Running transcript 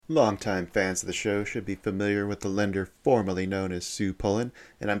Longtime fans of the show should be familiar with the lender formerly known as Sue Pullen,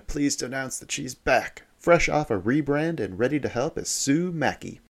 and I'm pleased to announce that she's back, fresh off a rebrand and ready to help as Sue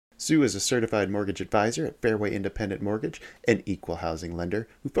Mackey. Sue is a certified mortgage advisor at Fairway Independent Mortgage, an equal housing lender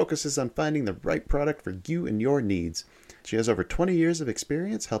who focuses on finding the right product for you and your needs. She has over 20 years of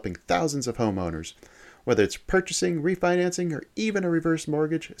experience helping thousands of homeowners. Whether it's purchasing, refinancing, or even a reverse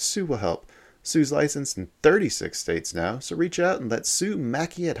mortgage, Sue will help. Sue's licensed in 36 states now, so reach out and let Sue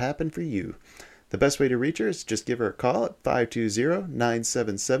Mackey it happen for you. The best way to reach her is just give her a call at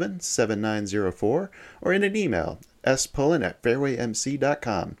 520-977-7904 or in an email,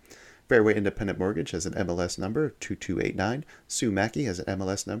 spullen@fairwaymc.com. Fairway Independent Mortgage has an MLS number of 2289. Sue Mackey has an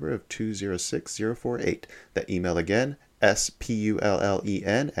MLS number of 206048. That email again,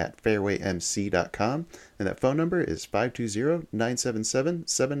 spullen@fairwaymc.com, and that phone number is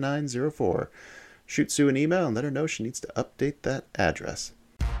 520-977-7904. Shoot Sue an email and let her know she needs to update that address.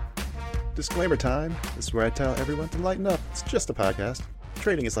 Disclaimer time. This is where I tell everyone to lighten up. It's just a podcast.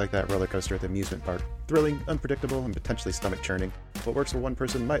 Trading is like that roller coaster at the amusement park. Thrilling, unpredictable, and potentially stomach-churning. What works for one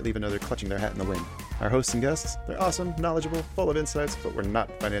person might leave another clutching their hat in the wind. Our hosts and guests, they're awesome, knowledgeable, full of insights, but we're not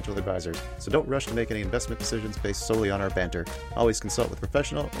financial advisors. So don't rush to make any investment decisions based solely on our banter. Always consult with a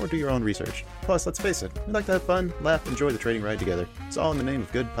professional or do your own research. Plus, let's face it, we like to have fun, laugh, enjoy the trading ride together. It's all in the name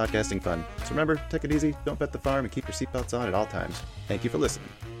of good podcasting fun. So remember, take it easy, don't bet the farm, and keep your seatbelts on at all times. Thank you for listening.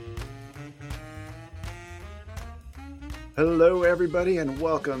 Hello, everybody, and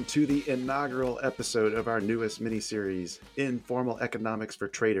welcome to the inaugural episode of our newest mini-series, Informal Economics for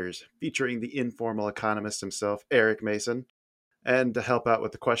Traders, featuring the informal economist himself, Eric Mason. And to help out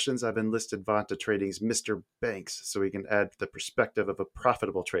with the questions, I've enlisted Vanta Trading's Mr. Banks, so he can add the perspective of a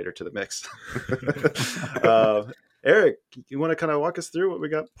profitable trader to the mix. Eric, you want to kind of walk us through what we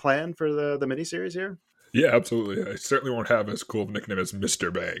got planned for the mini-series here? Yeah, absolutely. I certainly won't have as cool of a nickname as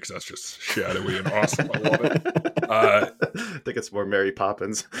Mr. Banks. That's just shadowy and awesome. I love it. I think it's more Mary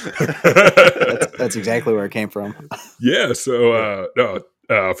Poppins. That's exactly where it came from. Yeah, so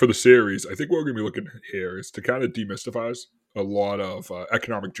for the series, I think what we're going to be looking at here is to kind of demystify a lot of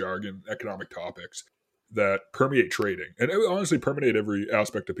economic jargon, economic topics that permeate trading, and honestly permeate every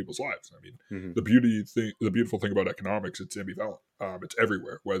aspect of people's lives. I mean, the beautiful thing about economics, it's ambivalent. It's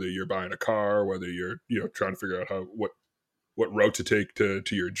everywhere. Whether you're buying a car, whether you're trying to figure out what route to take to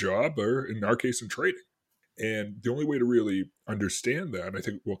your job, or in our case, in trading. And the only way to really understand that, and I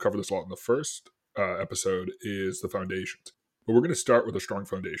think we'll cover this a lot in the first episode, is the foundations. But we're going to start with a strong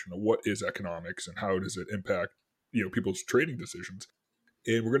foundation of what is economics and how does it impact people's trading decisions.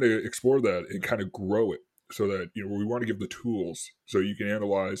 And we're going to explore that and kind of grow it so that, we want to give the tools so you can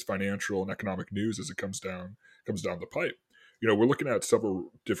analyze financial and economic news as it comes down the pipe. We're looking at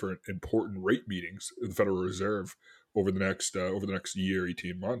several different important rate meetings of the Federal Reserve over the next year,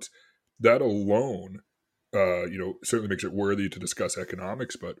 18 months. That alone, certainly makes it worthy to discuss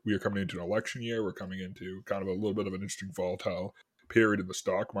economics, but we are coming into an election year. We're coming into kind of a little bit of an interesting volatile period in the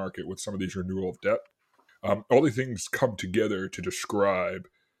stock market with some of these renewal of debt. All these things come together to describe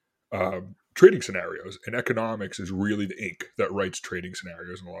trading scenarios, and economics is really the ink that writes trading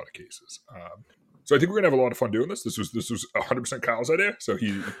scenarios in a lot of cases. So I think we're gonna have a lot of fun doing this. This was 100% Kyle's idea, so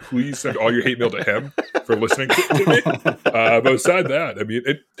please send all your hate mail to him for listening to me. But aside that, I mean,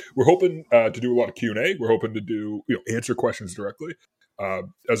 we're hoping to do a lot of Q&A. We're hoping to do answer questions directly.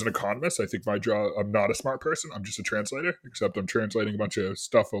 As an economist, I think my job, I'm not a smart person. I'm just a translator, except I'm translating a bunch of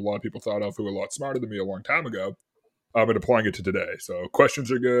stuff a lot of people thought of who were a lot smarter than me a long time ago, and applying it to today. So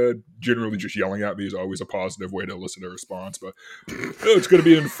questions are good. Generally, just yelling at me is always a positive way to elicit a response, but it's going to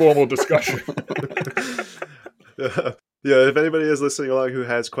be an informal discussion. Yeah, if anybody is listening along who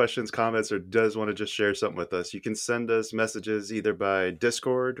has questions, comments, or does want to just share something with us, you can send us messages either by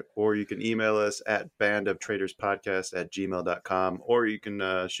Discord, or you can email us at bandoftraderspodcast@gmail.com, or you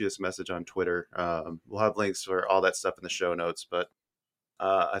can shoot us a message on Twitter. We'll have links for all that stuff in the show notes. But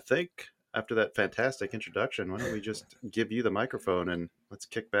I think after that fantastic introduction, why don't we just give you the microphone and let's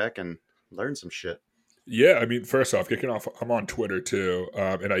kick back and learn some shit. Yeah, I mean, first off, kicking off, I'm on Twitter too,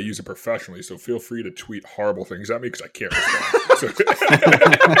 and I use it professionally, so feel free to tweet horrible things at me because I can't respond.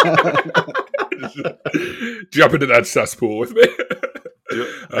 Jump into that cesspool with me.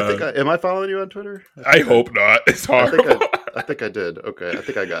 Am I following you on Twitter? I hope not. It's horrible. I think I did. Okay, I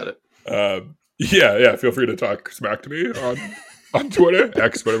think I got it. Yeah. Feel free to talk smack to me on Twitter,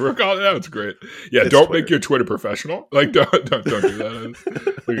 X, whatever we're calling it now. It's great. Yeah, don't Twitter. Make your Twitter professional. Like, don't do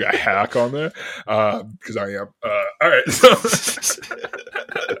that. Like a hack on there, because I am. All right,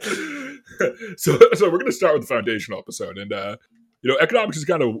 so we're gonna start with the foundational episode, and economics is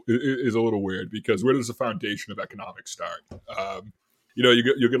a little weird because where does the foundation of economics start?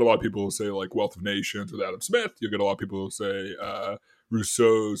 you'll get a lot of people who say like Wealth of Nations with Adam Smith. You'll get a lot of people who say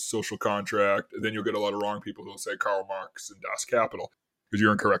Rousseau's Social Contract. And then you'll get a lot of wrong people who will say Karl Marx and Das Kapital. Because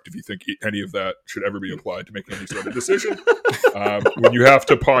you're incorrect if you think any of that should ever be applied to making any sort of decision. When you have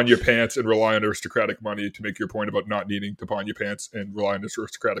to pawn your pants and rely on aristocratic money to make your point about not needing to pawn your pants and rely on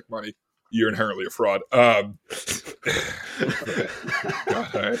aristocratic money, you're inherently a fraud. God, all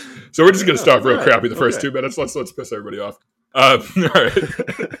right. So we're just going to start real crappy the first 2 minutes. Let's piss everybody off. All right.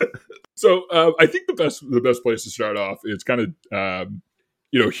 So I think the best place to start off is kind of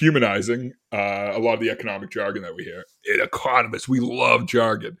humanizing a lot of the economic jargon that we hear. In economists, we love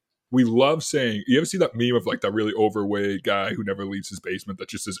jargon. We love saying, you ever see that meme of like that really overweight guy who never leaves his basement that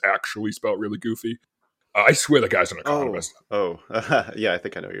just is actually spelled really goofy? I swear the guy's an economist. Yeah, I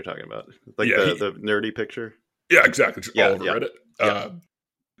think I know what you're talking about. Like the nerdy picture? Yeah, exactly. Just all over Reddit. Yeah.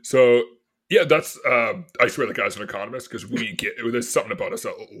 So, yeah, that's, I swear the guy's an economist because there's something about us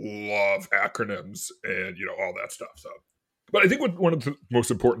that love acronyms and, all that stuff. So, but I think one of the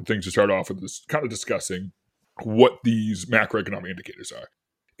most important things to start off with is kind of discussing what these macroeconomic indicators are.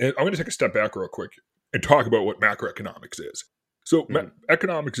 And I'm going to take a step back real quick and talk about what macroeconomics is. So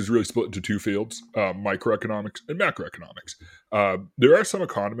economics is really split into 2 fields, microeconomics and macroeconomics. There are some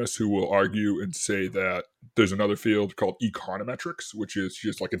economists who will argue and say that there's another field called econometrics, which is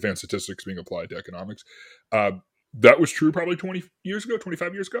just like advanced statistics being applied to economics. That was true probably 25 years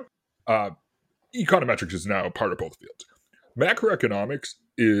ago. Econometrics is now part of both fields. Macroeconomics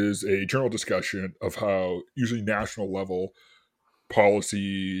is a general discussion of how usually national level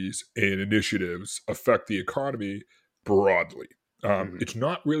policies and initiatives affect the economy broadly. It's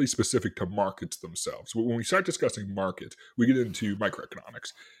not really specific to markets themselves. When we start discussing markets, we get into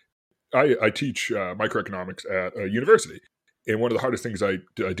microeconomics. I teach microeconomics at a university, and one of the hardest things I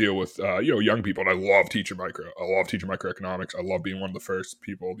deal with, young people, and I love teaching microeconomics. I love being one of the first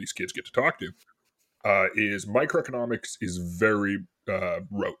people these kids get to talk to. Is microeconomics is very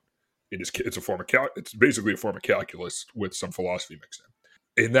rote. It's basically a form of calculus with some philosophy mixed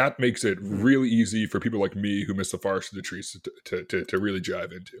in, and that makes it really easy for people like me who miss the forest of the trees to really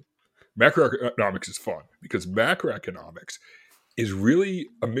dive into. Macroeconomics is fun because macroeconomics is really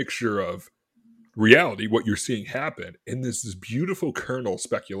a mixture of reality, what you're seeing happen, and this beautiful kernel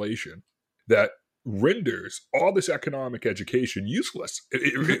speculation that renders all this economic education useless.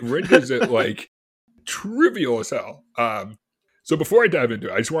 It renders it like trivial as hell. So before I dive into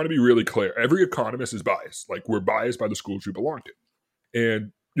it, I just want to be really clear. Every economist is biased. Like, we're biased by the schools we belong to.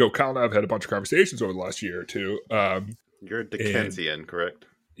 And, Kyle and I have had a bunch of conversations over the last year or two. You're a Dickensian, correct?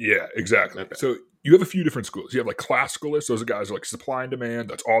 Yeah, exactly. Okay. So you have a few different schools. You have like classicalists. Those are guys who are like supply and demand.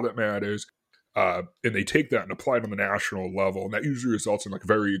 That's all that matters. And they take that and apply it on the national level. And that usually results in like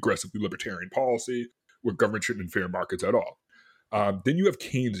very aggressively libertarian policy where government shouldn't interfere in markets at all. Then you have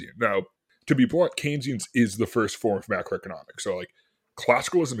Keynesian. Now, to be blunt, Keynesian is the first form of macroeconomics. So like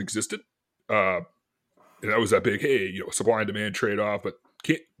classicalism existed. And that was that big, supply and demand trade-off. But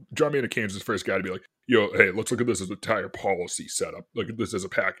John Maynard Keynes was the first guy to be like, hey, let's look at this as an entire policy setup. Look at this as a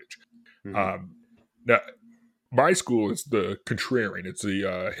package. Mm-hmm. Now, my school is the contrarian. It's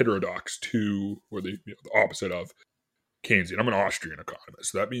the heterodox to, or the opposite of Keynesian. I'm an Austrian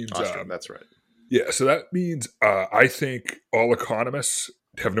economist. So that means... Austrian, that's right. Yeah, so that means I think all economists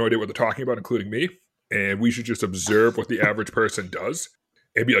have no idea what they're talking about, including me. And we should just observe what the average person does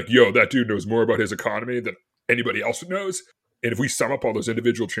and be like, that dude knows more about his economy than anybody else knows. And if we sum up all those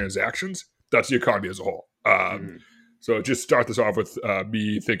individual transactions, that's the economy as a whole. So just start this off with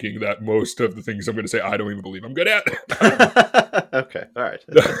me thinking that most of the things I'm going to say, I don't even believe I'm good at. Okay, all right.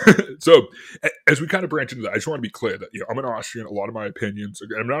 So as we kind of branch into that, I just want to be clear that I'm an Austrian. A lot of my opinions,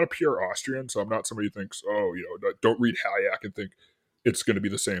 I'm not a pure Austrian, so I'm not somebody who thinks, don't read Hayek and think it's going to be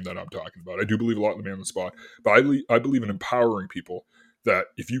the same that I'm talking about. I do believe a lot in the man on the spot, but I believe in empowering people. That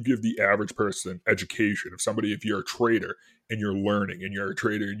if you give the average person education, if you're a trader and you're learning and you're a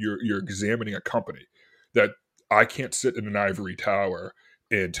trader and you're examining a company, that I can't sit in an ivory tower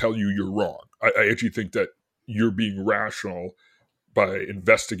and tell you you're wrong. I actually think that you're being rational by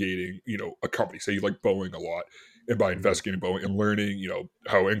investigating, a company. Say you like Boeing a lot, and by investigating Boeing and learning,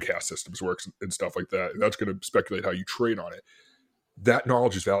 how MCAS systems works and stuff like that. And that's going to speculate how you trade on it. That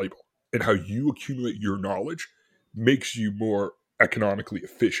knowledge is valuable, and how you accumulate your knowledge makes you more economically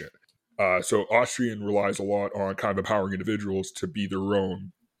efficient. So Austrian relies a lot on kind of empowering individuals to be their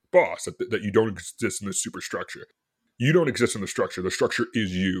own boss, that you don't exist in this superstructure. You don't exist in the structure. The structure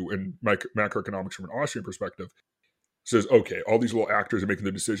is you. And macroeconomics from an Austrian perspective says, okay, all these little actors are making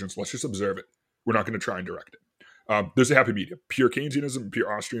their decisions. Let's just observe it. We're not going to try and direct it. There's a happy medium. Pure Keynesianism, pure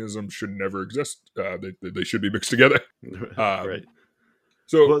Austrianism should never exist. They should be mixed together. Right.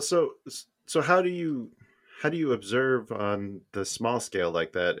 So Well, so how do you observe on the small scale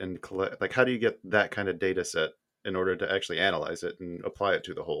like that and collect, like, how do you get that kind of data set in order to actually analyze it and apply it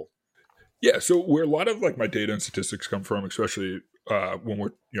to the whole? yeah, so where a lot of like my data and statistics come from, especially when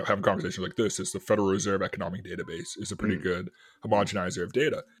we're having conversations like this, is the Federal Reserve Economic Database is a pretty Mm, good homogenizer of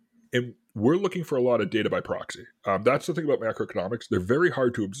data, and we're looking for a lot of data by proxy. That's the thing about macroeconomics; they're very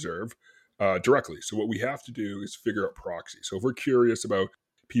hard to observe directly. So what we have to do is figure out proxy. So if we're curious about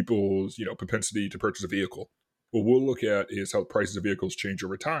people's propensity to purchase a vehicle, what we'll look at is how the prices of vehicles change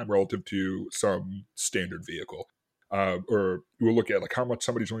over time relative to some standard vehicle. Or we'll look at like how much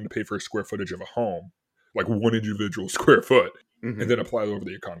somebody's willing to pay for a square footage of a home, like one individual square foot, and mm-hmm. then apply it over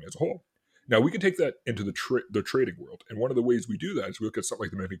the economy as a whole. Now we can take that into the trading world, and one of the ways we do that is we look at something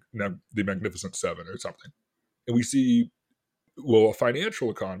like the Magnificent Seven or something, and we see, well, a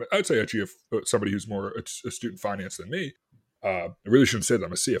financial economist. I'd say actually if somebody who's more astute in finance than me. I really shouldn't say that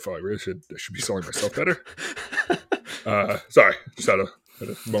I'm a CFO. I should be selling myself better. Sorry, just had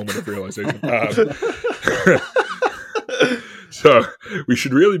a moment of realization. So we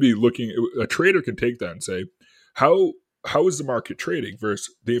should really be looking. A trader can take that and say, how is the market trading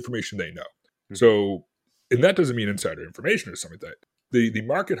versus the information they know. Mm-hmm. So, and that doesn't mean insider information or something like that. The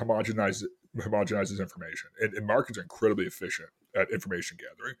market homogenizes information, and markets are incredibly efficient at information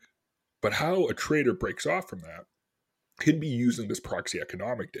gathering. But how a trader breaks off from that can be using this proxy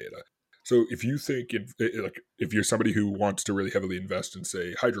economic data. So if you think if you're somebody who wants to really heavily invest in,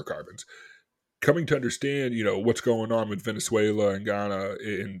 say, hydrocarbons, coming to understand, what's going on with Venezuela and Ghana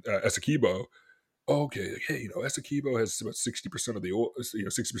and Essequibo. Okay, like, hey, Essequibo has about 60% of the oil,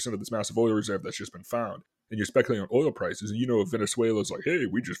 60% of this massive oil reserve that's just been found, and you're speculating on oil prices, and if Venezuela's like, hey,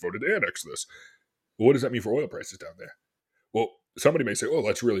 we just voted to annex this. Well, what does that mean for oil prices down there? Well, somebody may say, oh,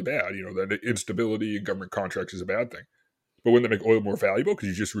 that's really bad. That instability in government contracts is a bad thing. But wouldn't that make oil more valuable because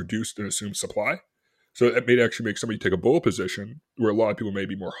you just reduced and assumed supply? So that may actually make somebody take a bull position where a lot of people may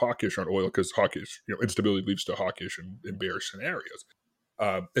be more hawkish on oil because hawkish, instability leads to hawkish and bearish scenarios.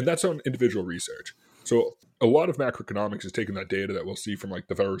 And that's on individual research. So a lot of macroeconomics is taking that data that we'll see from like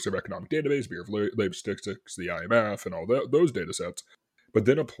the Federal Reserve Economic Database, Bureau of Labor Statistics, the IMF, and all those data sets, but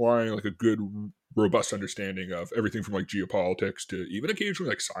then applying like a good, robust understanding of everything from like geopolitics to even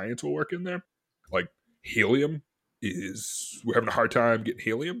occasionally like science will work in there. Like helium we're having a hard time getting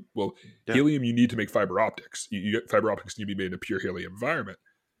helium. Well, Yeah. helium you need to make fiber optics. You get fiber optics need to be made in a pure helium environment.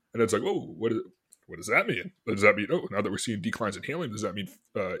 And it's like, oh, what does that mean? Does that mean, oh, now that we're seeing declines in helium, does that mean,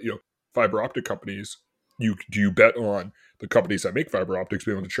 fiber optic companies, do you bet on the companies that make fiber optics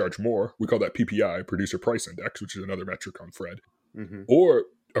being able to charge more? We call that PPI, Producer Price Index, which is another metric on Fred. Mm-hmm. Or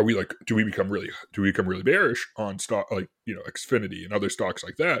are we like, do we become really bearish on stock like, Xfinity and other stocks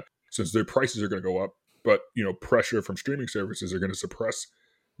like that, since their prices are going to go up, but, pressure from streaming services are going to suppress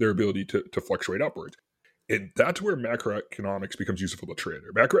their ability to fluctuate upwards. And that's where macroeconomics becomes useful to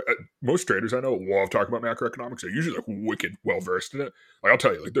trader. Most traders I know love talking about macroeconomics. They're usually like wicked well-versed in it. Like I'll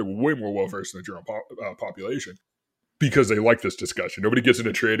tell you, like they're way more well-versed than the general population because they like this discussion. Nobody gets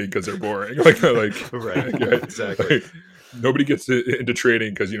into trading because they're boring. like Right. Exactly. Like, nobody gets into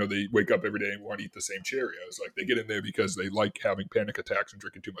trading because, they wake up every day and want to eat the same Cheerios. Like they get in there because they like having panic attacks and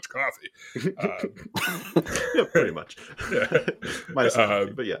drinking too much coffee. Yeah, pretty much. Yeah. Minus the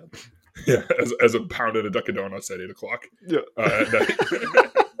coffee, but yeah. Yeah, as a pound and a Dunkin' Donuts at 8 o'clock. Yeah. At night.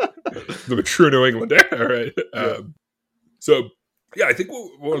 The true New Englander, right? Yeah. So, yeah, I think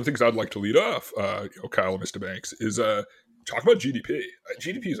one of the things I'd like to lead off, Kyle and Mr. Banks, is talk about GDP.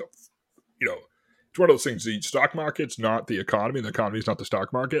 GDP is it's one of those things. The stock market's not the economy, and the economy is not the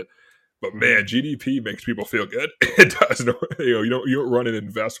stock market. But man, GDP makes people feel good. It does. You don't run and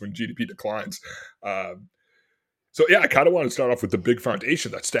invest when GDP declines. So yeah, I kind of want to start off with the big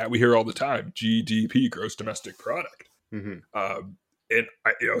foundation, that stat we hear all the time: GDP, gross domestic product. Mm-hmm.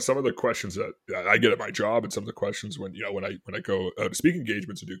 And some of the questions that I get at my job, and some of the questions when I go to speaking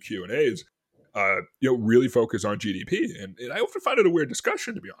engagements and do Q&As, really focus on GDP, and I often find it a weird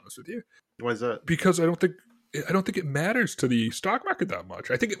discussion, to be honest with you. Why is that? Because I don't think it matters to the stock market that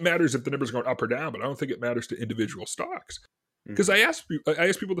much. I think it matters if the numbers are going up or down, but I don't think it matters to individual stocks. Because I ask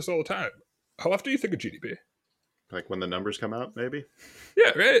people this all the time: how often do you think of GDP? Like when the numbers come out, maybe?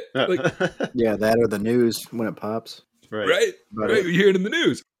 Yeah, right. Like, yeah, that or the news when it pops. Right. You hear it in the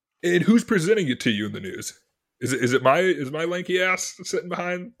news. And who's presenting it to you in the news? Is it my lanky ass sitting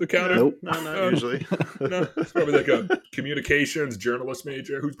behind the counter? Nope. No, not usually. No, it's probably like a communications journalist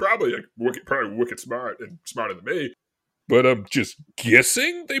major who's probably wicked smart and smarter than me. But I'm just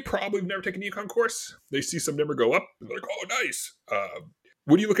guessing they probably have never taken an econ course. They see some number go up and they're like, oh, nice.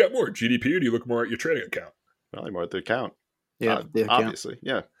 What do you look at more, GDP, or do you look more at your trading account? Probably more at the account. Yeah, the account. Obviously,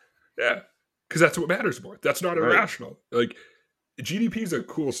 yeah. Yeah, because that's what matters more. That's not Right. irrational. Like, GDP is a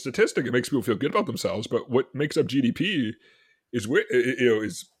cool statistic. It makes people feel good about themselves. But what makes up GDP is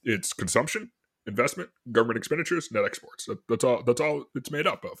it's consumption, investment, government expenditures, net exports. That's all. That's all it's made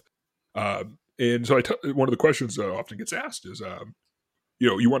up of. And so one of the questions that often gets asked is,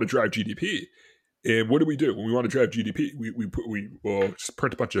 you want to drive GDP, and what do we do when we want to drive GDP? We will just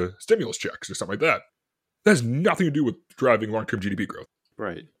print a bunch of stimulus checks or something like that. That has nothing to do with driving long-term GDP growth.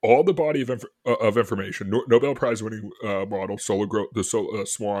 Right. All the body of information, Nobel Prize winning model, solar growth, the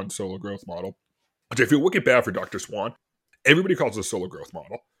Swan solar growth model, which I feel wicked bad for Dr. Swan. Everybody calls it a solar growth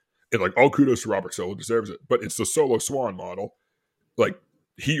model. And like, all kudos to Robert Solow, deserves it. But it's the Solo Swan model. Like,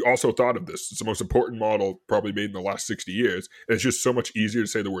 he also thought of this. It's the most important model probably made in the last 60 years. And it's just so much easier to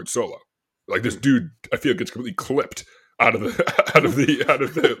say the word solo. Like, this dude, I feel, gets completely clipped out of the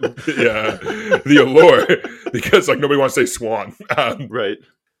allure, because like nobody wants to say swan. Right.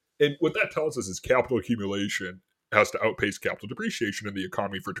 And what that tells us is capital accumulation has to outpace capital depreciation in the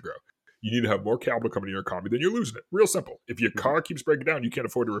economy for it to grow. You need to have more capital coming in your economy than you're losing it. Real simple. If your car keeps breaking down, you can't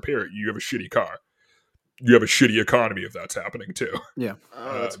afford to repair it. You have a shitty car. You have a shitty economy if that's happening too. Yeah.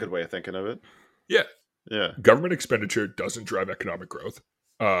 That's a good way of thinking of it. Yeah. Yeah. Government expenditure doesn't drive economic growth.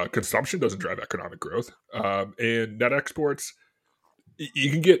 Consumption doesn't drive economic growth. And net exports,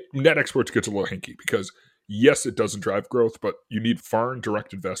 you can get net exports gets a little hinky because yes, it doesn't drive growth, but you need foreign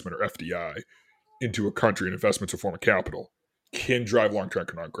direct investment or FDI into a country, and investment's a form of capital, can drive long-term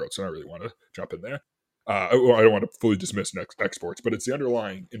economic growth. So I don't really want to jump in there. I don't want to fully dismiss exports, but it's the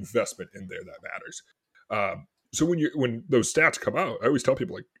underlying investment in there that matters. So when those stats come out, I always tell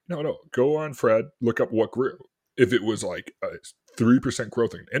people like, no, go on Fred, look up what grew. If it was like 3%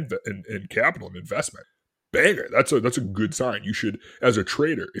 growth in capital and investment, banger. That's a good sign. You should, as a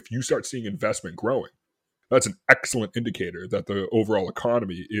trader, if you start seeing investment growing, that's an excellent indicator that the overall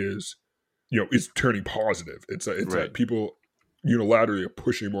economy is turning positive. It's Right. that people unilaterally are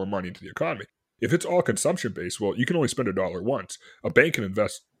pushing more money into the economy. If it's all consumption based, well, you can only spend $1 once. A bank can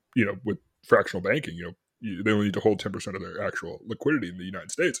invest, with fractional banking. They only need to hold 10% of their actual liquidity in the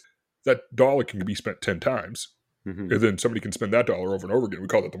United States. That dollar can be spent 10 times, and then somebody can spend that dollar over and over again. We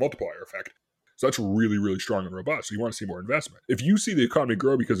call that the multiplier effect. So that's really, really strong and robust. So you want to see more investment. If you see the economy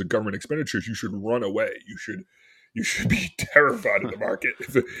grow because of government expenditures, you should run away. You should be terrified of the market.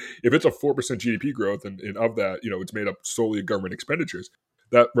 If it's a 4% GDP growth and of that, it's made up solely of government expenditures,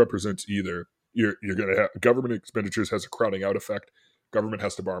 that represents either you're going to have government expenditures has a crowding out effect. Government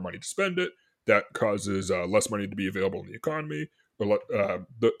has to borrow money to spend it. That causes less money to be available in the economy.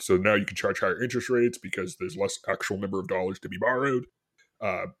 So now you can charge higher interest rates because there's less actual number of dollars to be borrowed.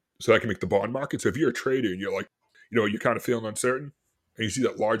 So that can make the bond market. So if you're a trader and you're like, you're kind of feeling uncertain, and you see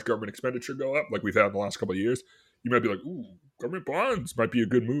that large government expenditure go up, like we've had in the last couple of years, you might be like, ooh, government bonds might be a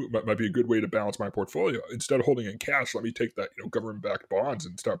good move, might be a good way to balance my portfolio. Instead of holding in cash, let me take that, government-backed bonds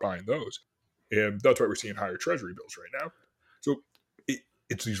and start buying those. And that's why we're seeing higher treasury bills right now. So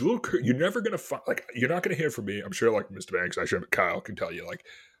it's these little, you're never going to find, like, you're not going to hear from me. I'm sure, like, Mr. Banks, Kyle can tell you, like,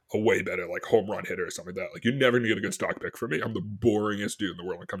 a way better, like, home run hitter or something like that. Like, you're never going to get a good stock pick from me. I'm the boringest dude in the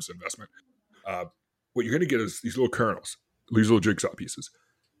world when it comes to investment. What you're going to get is these little kernels, these little jigsaw pieces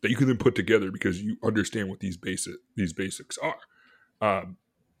that you can then put together because you understand what these basics are. And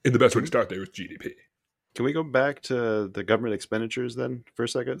the best way to start there is GDP. Can we go back to the government expenditures then for a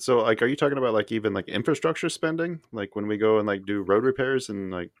second? So, like, are you talking about like even like infrastructure spending? Like when we go and like do road repairs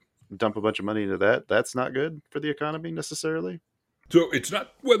and like dump a bunch of money into that, that's not good for the economy necessarily? So it's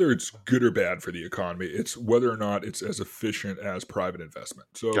not whether it's good or bad for the economy. It's whether or not it's as efficient as private investment.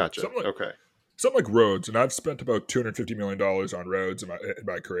 So Gotcha. Okay. Something like roads, and I've spent about $250 million on roads in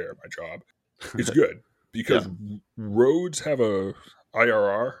my career, my job. It's good because roads have a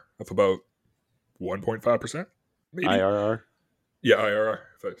IRR of about 1.5%. Maybe IRR? Yeah, IRR.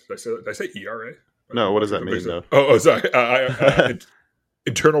 Did I say ERA? No, what does that mean though? Oh, sorry.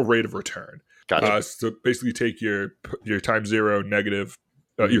 Internal rate of return. Gotcha. So basically, take your time zero negative,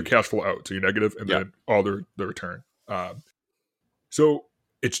 your cash flow out, so you're negative, and then all the return. So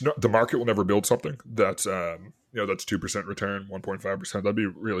it's not, the market will never build something that's that's 2% return, 1.5%. That'd be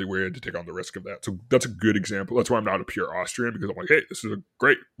really weird to take on the risk of that. So that's a good example. That's why I'm not a pure Austrian, because I'm like, hey, this is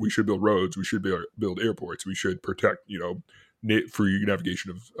great. We should build roads. We should build airports. We should protect free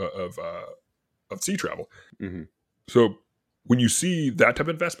navigation of sea travel. Mm-hmm. So when you see that type of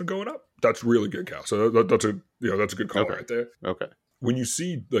investment going up, that's really good, Cal. So that's a good call right there. Okay. When you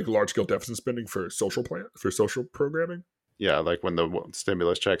see like large scale deficit spending for social programming, like when the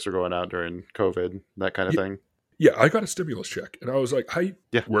stimulus checks are going out during COVID, that kind of thing. Yeah, I got a stimulus check, and I was like, I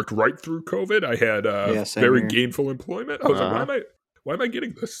worked right through COVID. I had same very here. gainful employment. I was like, why am I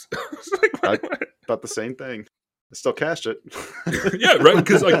getting this? I was like, why am I? About the same thing. I still cashed it. Yeah, right.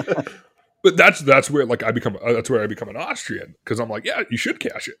 Because like, but that's where like that's where I become an Austrian, because I'm like, yeah, you should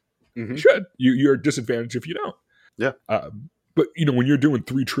cash it. Mm-hmm. You should. You're disadvantaged if you don't. Yeah. But when you're doing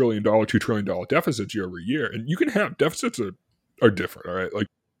 $3 trillion, $2 trillion deficits year over year, and you can have deficits are different. All right, like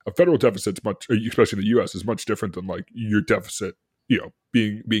a federal deficit's much, especially in the U.S., is much different than like your deficit,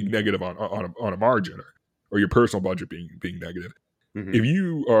 being negative on a margin, or your personal budget being negative. Mm-hmm. If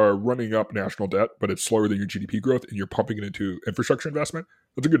you are running up national debt, but it's slower than your GDP growth, and you're pumping it into infrastructure investment,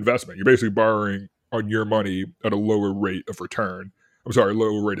 that's a good investment. You're basically borrowing on your money at a lower rate of return. I'm sorry,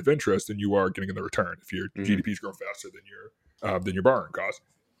 lower rate of interest than you are getting in the return if your GDP is growing faster than your borrowing costs.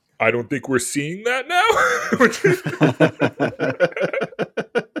 I don't think we're seeing that now.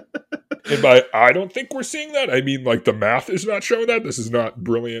 And by I don't think we're seeing that, I mean like the math is not showing that. This is not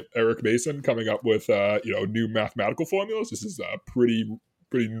brilliant Eric Mason coming up with new mathematical formulas. This is a pretty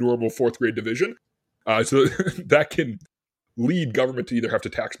normal fourth grade division. So that can lead government to either have to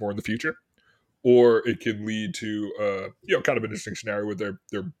tax more in the future, or it can lead to kind of an interesting scenario where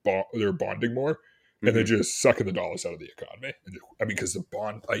they're bonding more, and they're just sucking the dollars out of the economy. I mean, because the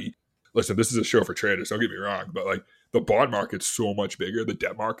bond, listen, this is a show for traders. Don't get me wrong, but like the bond market's so much bigger. The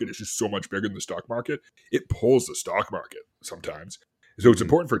debt market is just so much bigger than the stock market. It pulls the stock market sometimes. So it's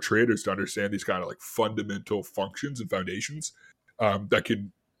important for traders to understand these kind of like fundamental functions and foundations that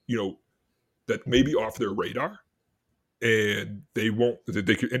can, that maybe off their radar, and they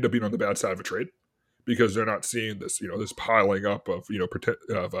could end up being on the bad side of a trade because they're not seeing this, this piling up of,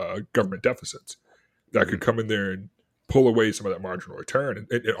 government deficits that could come in there and pull away some of that marginal return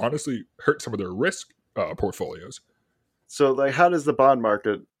and honestly hurt some of their risk portfolios. So, like, how does the bond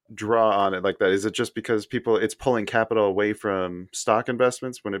market draw on it like that? Is it just because it's pulling capital away from stock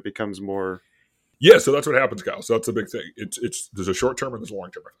investments when it becomes more? Yeah, so that's what happens, Kyle. So that's a big thing. There's a short term and there's a long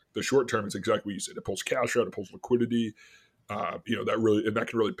term. The short term is exactly what you said. It pulls cash out, it pulls liquidity. That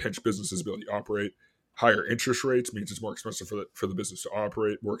can really pinch businesses' ability to operate. Higher interest rates means it's more expensive for the business to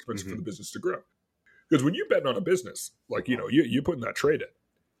operate, more expensive for the business to grow. Because when you're betting on a business, like you put in that trade in,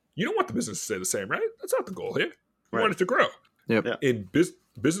 you don't want the business to stay the same, right? That's not the goal here. You want it to grow. Yep. Yeah. And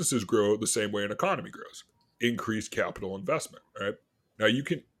businesses grow the same way an economy grows. Increased capital investment, right? Now you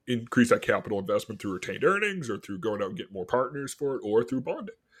can increase that capital investment through retained earnings or through going out and get more partners for it or through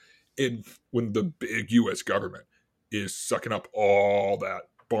bonding. And when the big U.S. government is sucking up all that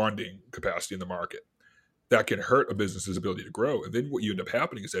bonding capacity in the market, that can hurt a business's ability to grow. And then what you end up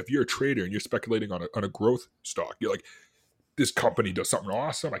happening is that if you're a trader and you're speculating on a growth stock, you're like, this company does something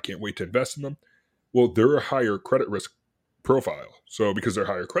awesome, I can't wait to invest in them. Well, they're a higher credit risk profile. So because they're a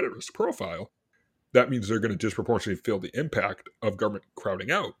higher credit risk profile, that means they're going to disproportionately feel the impact of government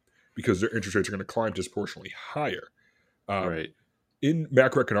crowding out because their interest rates are going to climb disproportionately higher. Right. In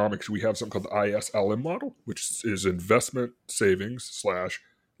macroeconomics, we have something called the ISLM model, which is investment savings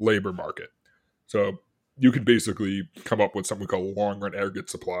 / labor market. So you can basically come up with something we call long-run aggregate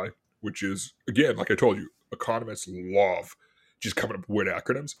supply, which is, again, like I told you, economists love just coming up with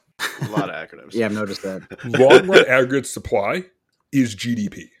acronyms. A lot of acronyms. Yeah, I've noticed that. Long-run aggregate supply is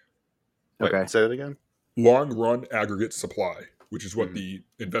GDP. Wait, Okay. say that again? Long-run aggregate supply, which is what the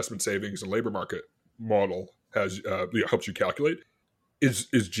investment savings and labor market model has helps you calculate, is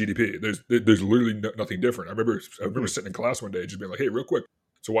GDP. There's literally nothing different. I remember sitting in class one day just being like, hey, real quick,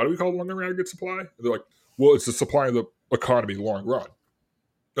 so why do we call it long-run aggregate supply? And they're like, well, it's the supply of the economy long run.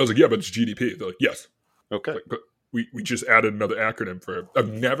 I was like, yeah, but it's GDP. They're like, yes. Okay. But we just added another acronym for, I've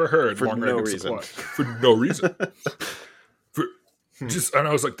never heard For long-run no aggregate reason. supply. For no reason. And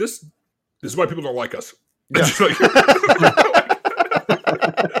I was like, this is why people don't like us. Yeah.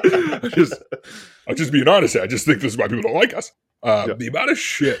 I'm just being honest here. I just think this is why people don't like us. The amount of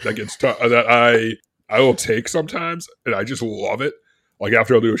shit that gets that I will take sometimes, and I just love it. Like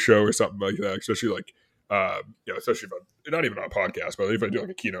after I'll do a show or something like that, especially like especially if I'm not even on a podcast, but if I do like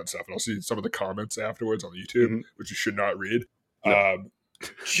a keynote and stuff, and I'll see some of the comments afterwards on YouTube, which you should not read. No.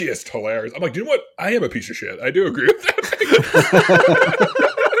 Just hilarious. I'm like, you know what? I am a piece of shit. I do agree with that.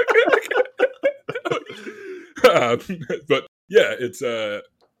 But yeah, it's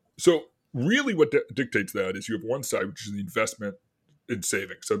so really what dictates that is you have one side, which is the investment in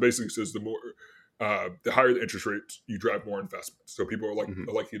savings. So basically it says the higher the interest rates, you drive more investments. So people are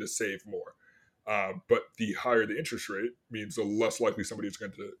likely to save more. But the higher the interest rate means the less likely somebody is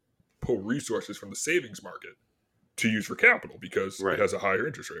going to pull resources from the savings market to use for capital because it has a higher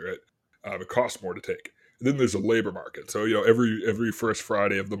interest rate, right? It costs more to take. then there's a labor market. So every first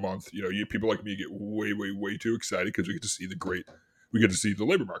Friday of the month, people like me get way too excited because we get to see the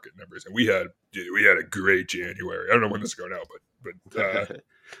labor market numbers, and we had a great January. I don't know when this is going out, but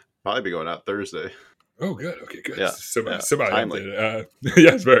Probably be going out Thursday. oh, good. Okay, good. Yeah, Semi timely. updated.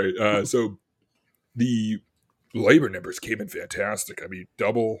 Yes, very. So the labor numbers came in fantastic. I mean,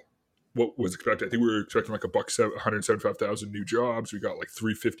 double what was expected. I think we were expecting like 175,000 new jobs. We got like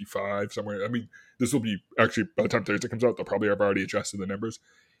 355 somewhere. I mean, this will be actually by the time Thursday comes out, they'll probably have already adjusted the numbers.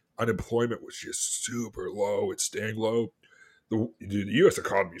 Unemployment was just super low. It's staying low. The U.S.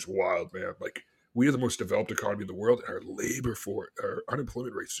 economy is wild, man. Like, we are the most developed economy in the world, and our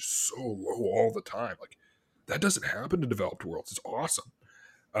unemployment rate is just so low all the time. Like, that doesn't happen in developed worlds. It's awesome.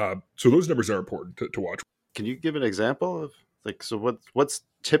 So those numbers are important to watch. Can you give an example of what's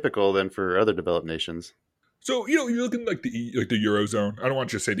typical then for other developed nations? So you're looking like the Eurozone. I don't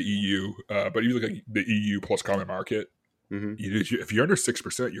want you to say the EU, but you look like the EU plus common market. Mm-hmm. If you're under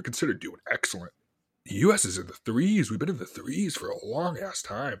 6%, you're considered doing excellent. The U.S. is in the threes. We've been in the threes for a long ass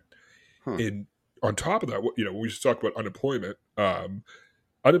time. Huh. And on top of that, when we just talk about unemployment,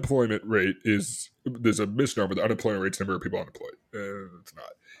 unemployment rate there's a misnomer. The unemployment rate's the number of people unemployed. It's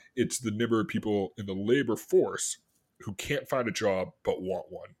not. It's the number of people in the labor force who can't find a job but want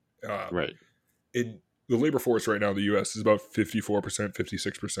one. Right. In the labor force right now in the U.S. is about 54%,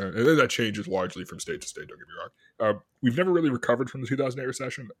 56%. And then that changes largely from state to state, don't get me wrong. We've never really recovered from the 2008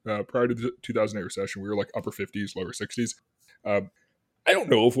 recession. Prior to the 2008 recession, we were like upper 50s, lower 60s. I don't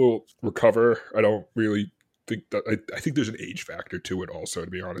know if we'll recover. I don't really think that. I think there's an age factor to it also, to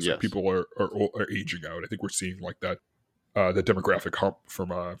be honest. Yes. Like, people are aging out. I think we're seeing like that the demographic hump from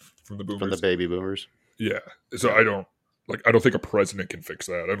the boomers. From the baby boomers. Yeah. So I don't think a president can fix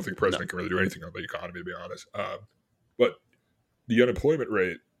that. I don't think a president can really do anything on the economy, to be honest. But the unemployment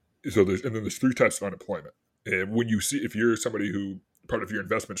rate, there's three types of unemployment. And if you're somebody who part of your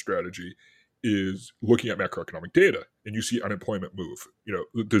investment strategy is looking at macroeconomic data and you see unemployment move,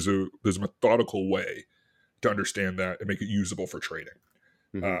 there's a methodical way to understand that and make it usable for trading.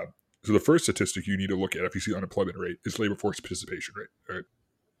 Mm-hmm. So the first statistic you need to look at if you see unemployment rate is labor force participation rate. Right?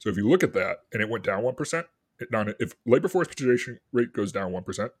 So if you look at that and it went down 1%, if labor force participation rate goes down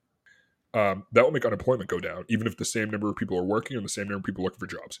 1%, that will make unemployment go down, even if the same number of people are working and the same number of people looking for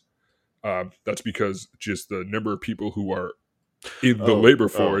jobs. That's because just the number of people who are in the labor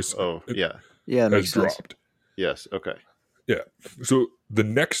force has dropped. Sense. Yes. Okay. Yeah. So the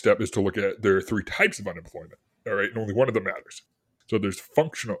next step is to look at there are three types of unemployment. All right, and only one of them matters. So there's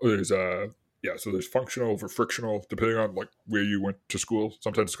functional. So there's functional over frictional, depending on like where you went to school.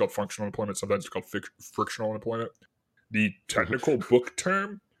 Sometimes it's called functional unemployment. Sometimes it's called frictional unemployment. The technical book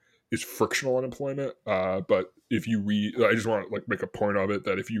term is frictional unemployment. But if you read, I just want to make a point of it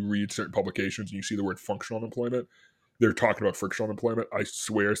that if you read certain publications and you see the word functional unemployment, they're talking about frictional unemployment. I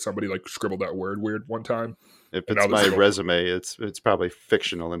swear somebody scribbled that word weird one time. If it's my resume, it's probably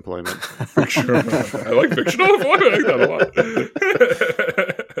fictional employment. Fictional. I like fictional employment. I like that a lot.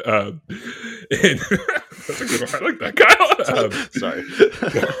 That's a good one. I like that, Kyle.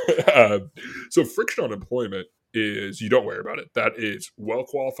 Sorry. So frictional unemployment is you don't worry about it. That is well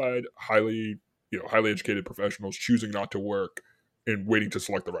qualified, highly educated professionals choosing not to work and waiting to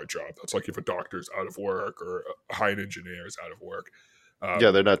select the right job. That's like if a doctor's out of work or a high-end engineer is out of work.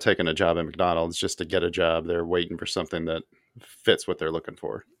 They're not taking a job at McDonald's just to get a job. They're waiting for something that fits what they're looking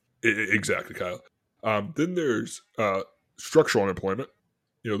for. Exactly, Kyle. Then there's structural unemployment.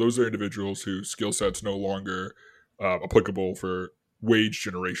 Those are individuals whose skill set's no longer applicable for wage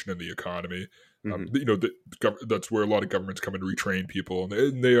generation in the economy. That's where a lot of governments come and retrain people.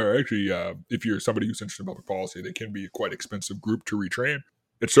 And they are actually, if you're somebody who's interested in public policy, they can be a quite expensive group to retrain.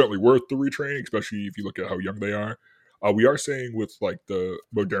 It's certainly worth the retraining, especially if you look at how young they are. We are saying with the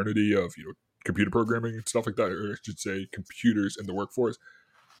modernity of computer programming and stuff like that, or I should say computers in the workforce,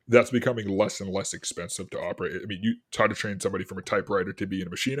 that's becoming less and less expensive to operate. I mean, it's hard to train somebody from a typewriter to being a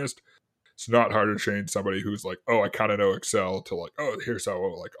machinist. It's not hard to train somebody who's like, oh, I kind of know Excel to here's how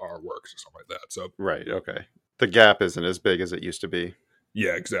R works or something like that. So right, okay, the gap isn't as big as it used to be.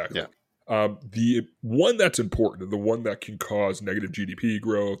 Yeah, exactly. Yeah. The one that's important and the one that can cause negative GDP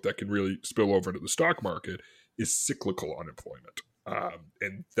growth that can really spill over into the stock market is cyclical unemployment.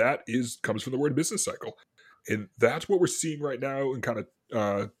 And that comes from the word business cycle. And that's what we're seeing right now in kind of,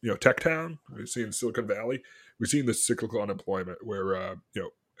 tech town. We're seeing Silicon Valley. We're seeing this cyclical unemployment where,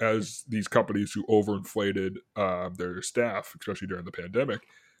 as these companies who overinflated their staff, especially during the pandemic,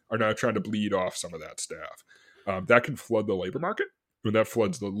 are now trying to bleed off some of that staff. That can flood the labor market. When that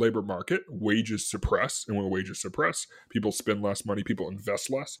floods the labor market, wages suppress. And when wages suppress, people spend less money, people invest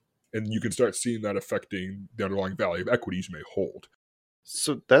less. And you can start seeing that affecting the underlying value of equities you may hold.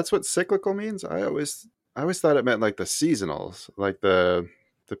 So that's what cyclical means? I always thought it meant like the seasonals, like the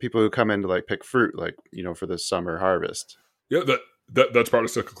people who come in to like pick fruit, like, for the summer harvest. Yeah, that's part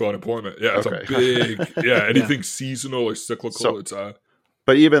of cyclical unemployment. Yeah, it's Okay. a big anything seasonal or cyclical. So,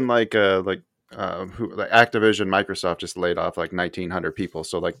 but even like Activision, Microsoft just laid off like 1,900 people,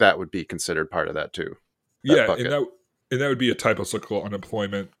 so like that would be considered part of that too. And that would be a type of cyclical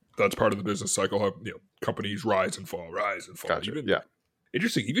unemployment. That's part of the business cycle. How, companies rise and fall. Gotcha.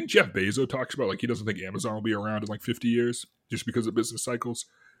 Interesting. Even Jeff Bezos talks about, like, he doesn't think Amazon will be around in like 50 years just because of business cycles.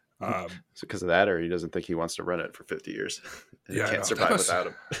 So because of that, or he doesn't think he wants to run it for 50 years. He can't survive without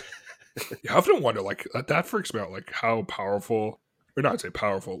him. I often wonder, like, that freaks me out, like how powerful, or not say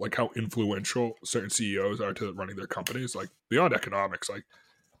powerful, like how influential certain CEOs are to running their companies. Like, beyond economics, like,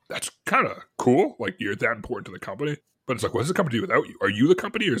 that's kind of cool. Like, you're that important to the company. But it's like, what does the company do without you? Are you the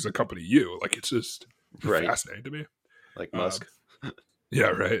company, or is the company you? Like, it's just fascinating to me. Like Musk. Yeah,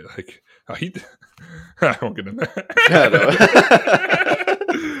 right. Like, I won't get in there.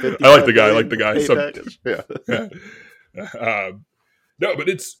 I like the guy. No, but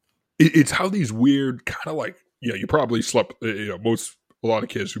it's how these weird kind of like, you probably slept. A lot of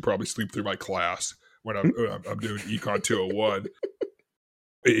kids who probably sleep through my class when I'm doing Econ 201.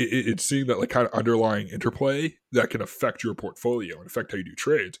 It's seeing that like kind of underlying interplay that can affect your portfolio and affect how you do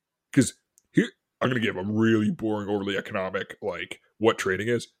trades. Because here, I'm going to give a really boring, overly economic, like, what trading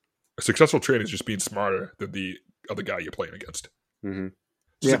is. A successful trade is just being smarter than the other guy you're playing against. Mm-hmm.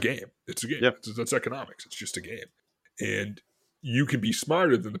 It's a game. It's a game. Yep. That's economics. It's just a game. And you can be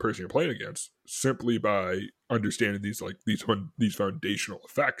smarter than the person you're playing against simply by understanding these foundational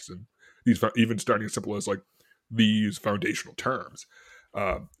effects, and these even starting as simple as like these foundational terms.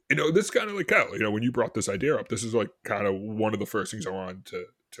 This kind of like Kyle, when you brought this idea up, this is like kind of one of the first things I wanted to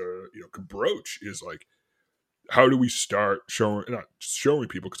broach is like, how do we start not showing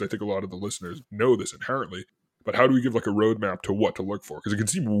people, because I think a lot of the listeners know this inherently, but how do we give like a roadmap to what to look for? Because it can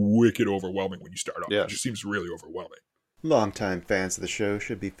seem wicked overwhelming when you start off. Yeah. It just seems really overwhelming. Longtime fans of the show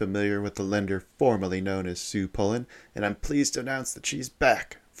should be familiar with the lender formerly known as Sue Pullen, and I'm pleased to announce that she's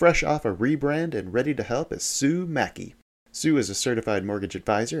back, fresh off a rebrand and ready to help as Sue Mackey. Sue is a certified mortgage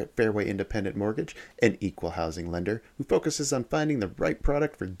advisor at Fairway Independent Mortgage, an equal housing lender who focuses on finding the right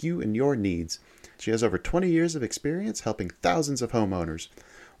product for you and your needs. She has over 20 years of experience helping thousands of homeowners.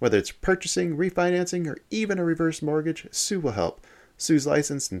 Whether it's purchasing, refinancing, or even a reverse mortgage, Sue will help. Sue's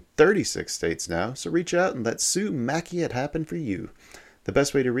licensed in 36 states now, so reach out and let Sue Mackey it happen for you. The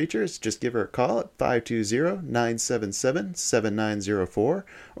best way to reach her is just give her a call at 520-977-7904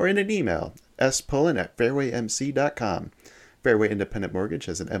 or in an email, spullen@fairwaymc.com. Fairway Independent Mortgage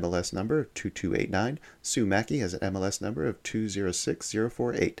has an MLS number of 2289. Sue Mackey has an MLS number of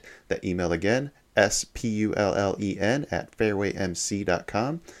 206048. That email again,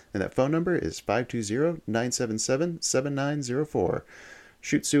 spullen@fairwaymc.com. And that phone number is 520-977-7904.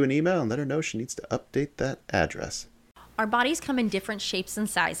 Shoot Sue an email and let her know she needs to update that address. Our bodies come in different shapes and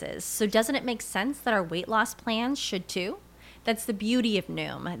sizes, so doesn't it make sense that our weight loss plans should too? That's the beauty of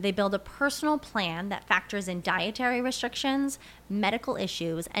Noom. They build a personal plan that factors in dietary restrictions, medical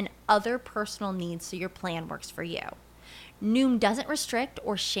issues, and other personal needs so your plan works for you. Noom doesn't restrict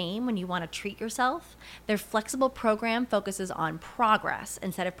or shame when you want to treat yourself. Their flexible program focuses on progress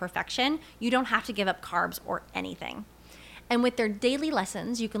instead of perfection. You don't have to give up carbs or anything. And with their daily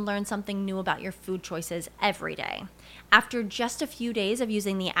lessons, you can learn something new about your food choices every day. After just a few days of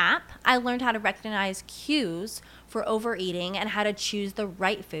using the app, I learned how to recognize cues for overeating and how to choose the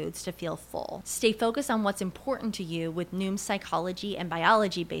right foods to feel full. Stay focused on what's important to you with Noom's psychology and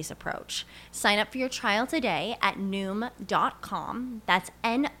biology-based approach. Sign up for your trial today at Noom.com. That's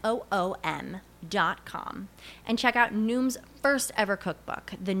NOOM.com. And check out Noom's first ever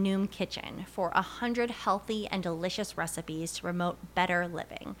cookbook, The Noom Kitchen, for 100 healthy and delicious recipes to promote better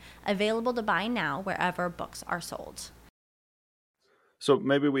living. Available to buy now wherever books are sold. So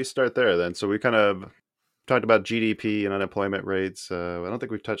maybe we start there then. So we kind of talked about GDP and unemployment rates. I don't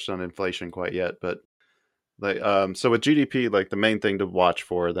think we've touched on inflation quite yet, but like, so with GDP, like the main thing to watch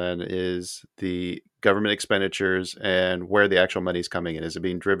for then is the government expenditures and where the actual money's coming in. Is it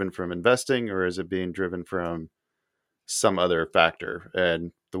being driven from investing, or is it being driven from some other factor?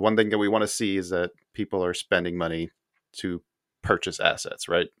 And the one thing that we want to see is that people are spending money to purchase assets,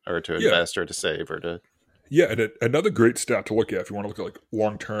 right? Or to invest or to save or to... Yeah, and another great stat to look at if you want to look at like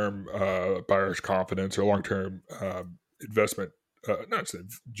long-term buyer's confidence or long-term investment, not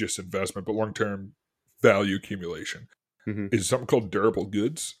just investment, but long-term value accumulation, is something called durable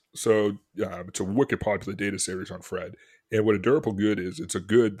goods. So it's a wicked popular data series on Fred. And what a durable good is, it's a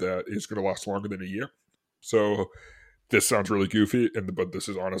good that is going to last longer than a year. So this sounds really goofy, but this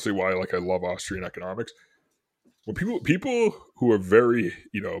is honestly why I love Austrian economics. When people who are very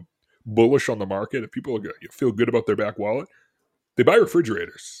bullish on the market, if people feel good about their back wallet, they buy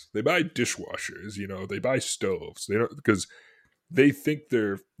refrigerators, they buy dishwashers, they buy stoves. They don't, because they think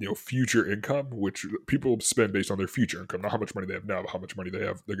their future income, which people spend based on their future income, not how much money they have now, but how much money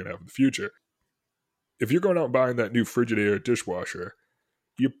they're going to have in the future. If you're going out and buying that new Frigidaire dishwasher,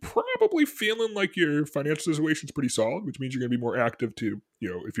 you're probably feeling like your financial situation is pretty solid, which means you're going to be more active to,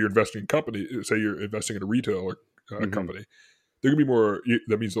 if you're investing in company, say you're investing in a retail company, they're going to be more,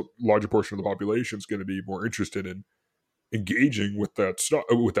 that means a larger portion of the population is going to be more interested in engaging with that stock,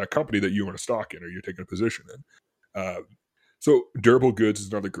 with that company that you own a stock in or you're taking a position in. So durable goods is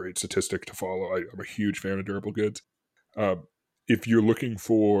another great statistic to follow. I'm a huge fan of durable goods. If you're looking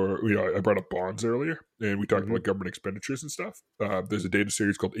for, I brought up bonds earlier, and we talked about government expenditures and stuff. There's a data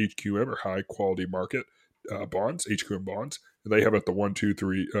series called HQM, or High Quality Market Bonds, HQM bonds. And they have at the 1, 2,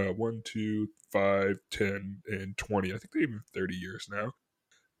 3, 1, 2, 5, 10, and 20. I think they have 30 years now.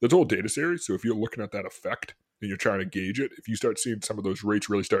 That's a whole data series. So if you're looking at that effect and you're trying to gauge it, if you start seeing some of those rates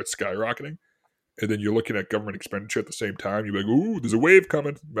really start skyrocketing, and then you're looking at government expenditure at the same time, you're like, ooh, there's a wave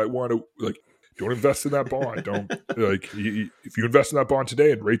coming. You might want to, don't invest in that bond. Don't, if you invest in that bond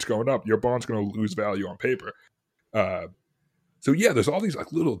today and rates going up, your bond's going to lose value on paper. So yeah, there's all these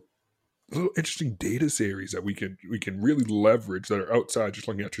little interesting data series that we can really leverage that are outside just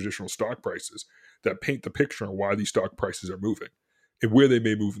looking at traditional stock prices that paint the picture on why these stock prices are moving and where they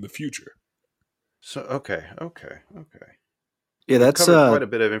may move in the future. So okay. Yeah, that's covered quite a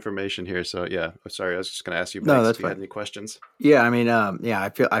bit of information here. So yeah, sorry, I was just going to ask you, Banks, if you had any questions. Yeah, I mean, I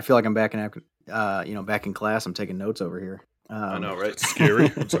feel like I'm back in class. I'm taking notes over here. I know, right? It's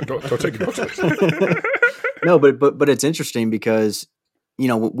scary. It's like, don't take notes. No, but it's interesting because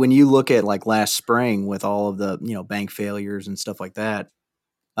when you look at last spring with all of the bank failures and stuff like that,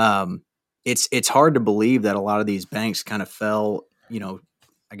 it's hard to believe that a lot of these banks kind of fell,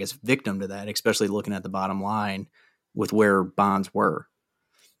 I guess, victim to that, especially looking at the bottom line with where bonds were,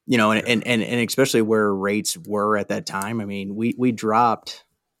 and especially where rates were at that time. I mean, we dropped,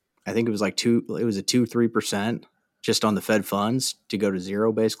 I think it was 2-3% just on the Fed funds to go to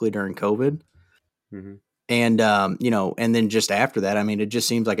zero basically during COVID. Mm-hmm. And, and then just after that, I mean, it just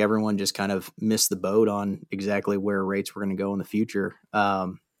seems like everyone just kind of missed the boat on exactly where rates were going to go in the future.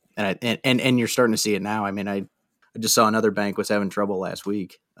 And you're starting to see it now. I mean, I just saw another bank was having trouble last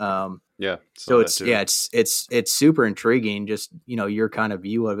week. Yeah. So it's super intriguing, just, your kind of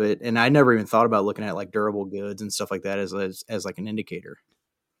view of it. And I never even thought about looking at durable goods and stuff like that as an indicator.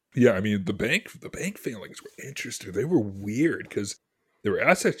 Yeah. I mean, the bank failings were interesting. They were weird because there were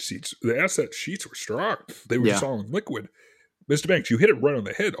asset sheets. The asset sheets were strong. They were just all in liquid. Mr. Banks, you hit it right on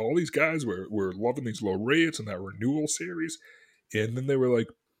the head. All these guys were loving these low rates and that renewal series. And then they were like,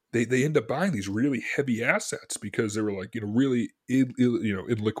 they end up buying these really heavy assets because they were really in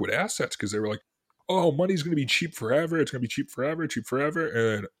liquid assets because they were like, oh, money's going to be cheap forever. It's going to be cheap forever.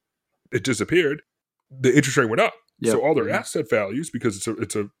 And it disappeared. The interest rate went up. Yep. So all their asset values, because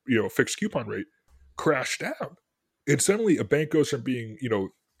it's a fixed coupon rate, crashed down. And suddenly a bank goes from being,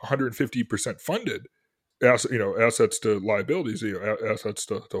 150% funded, assets to liabilities, assets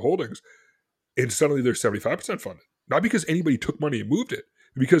to holdings. And suddenly they're 75% funded. Not because anybody took money and moved it,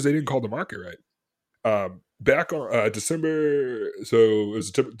 because they didn't call the market right. Back on December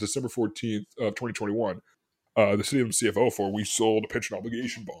 14th of 2021, the city I'm CFO for, we sold a pension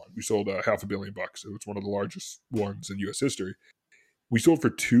obligation bond. We sold $500 million. It was one of the largest ones in U.S. history. We sold for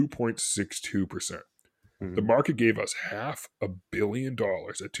 2.62%. The market gave us $500 million at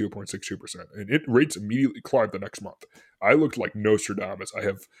 2.62%, and rates immediately climbed the next month. I looked like Nostradamus.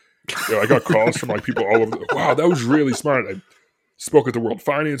 I got calls from people all over. Wow, that was really smart. I spoke at the World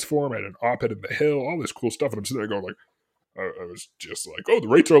Finance Forum. I had an op-ed in the Hill, all this cool stuff, and I'm sitting there going I was just like, oh, the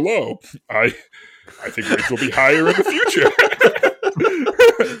rates are low. I think rates will be higher in the future.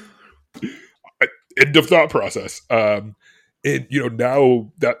 End of thought process. And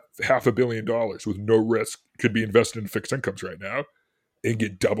now that $500 million with no risk could be invested in fixed incomes right now and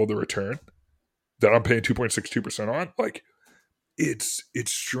get double the return that I'm paying 2.62% on. It's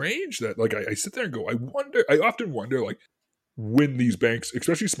strange that I sit there and go, I often wonder when these banks,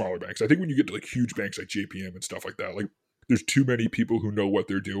 especially smaller banks, I think when you get to huge banks like JPM and stuff like that, there's too many people who know what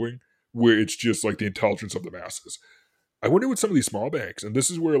they're doing where it's just the intelligence of the masses. I wonder what some of these small banks, and this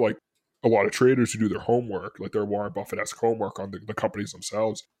is where a lot of traders who do their homework, their Warren Buffett-esque homework on the companies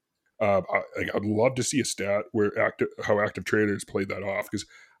themselves. I'd love to see a stat where how active traders played that off, because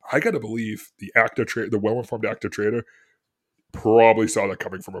I got to believe the well-informed active trader probably saw that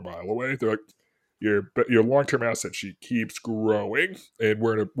coming from a mile away. They're like, your long-term asset sheet keeps growing, and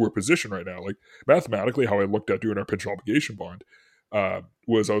we're in a position right now. Like mathematically, how I looked at doing our pension obligation bond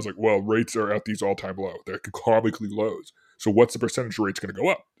was I was like, well, rates are at these all-time low. They're comically lows. So what's the percentage rate's going to go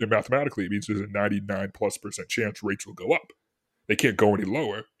up? And mathematically, it means there's a 99+% chance rates will go up. They can't go any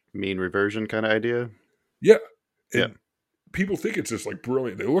lower. Mean reversion kind of idea. Yeah. And people think it's just like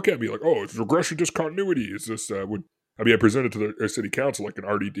brilliant. They look at me like, oh, it's regression discontinuity. Is this I presented to the city council like an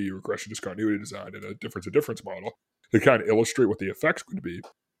RDD, regression discontinuity design, and a difference of difference model to kind of illustrate what the effects could be.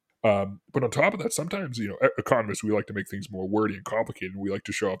 But on top of that, sometimes, economists, we like to make things more wordy and complicated. We like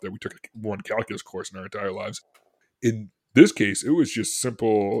to show off that we took one calculus course in our entire lives. In this case, it was just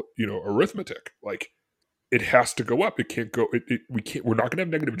simple, arithmetic. Like, it has to go up. It can't go. We're not going to have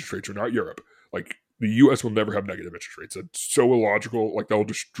negative interest rates. We're not Europe. Like, the U.S. will never have negative interest rates. It's so illogical. Like, they'll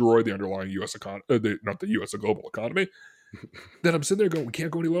destroy the underlying U.S. economy, not the U.S., the global economy. Then I'm sitting there going, we can't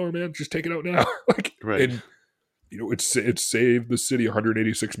go any lower, man. Just take it out now. Right. And, it saved the city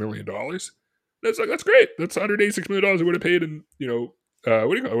 $186 million. That's great. That's $186 million I would have paid in, I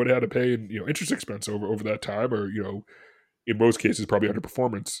would have had to pay in, interest expense over that time, or, in most cases, probably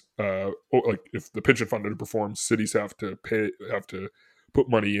underperformance. Like if the pension fund underperforms, cities have to put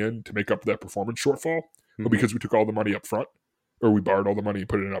money in to make up that performance shortfall. Mm-hmm. But because we took all the money up front, or we borrowed all the money and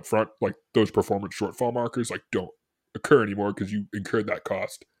put it in up front, like those performance shortfall markers don't occur anymore because you incurred that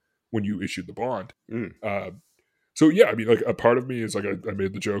cost when you issued the bond. So yeah, like a part of me is like, I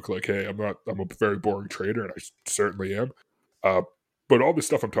made the joke like, hey, I'm a very boring trader, and I certainly am. But all this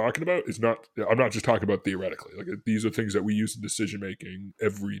stuff I'm talking about I'm not just talking about theoretically. Like, these are things that we use in decision making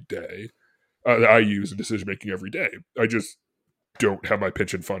every day. That I use in decision making every day. I just don't have my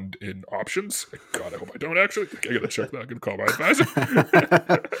pension fund in options. God, I hope I don't actually. I gotta check that. I'm gonna call my advisor.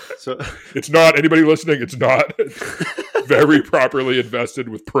 So it's not, anybody listening, it's not very properly invested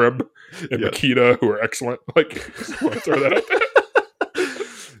with Prim and Makita, who are excellent. Like, just want to throw that out there.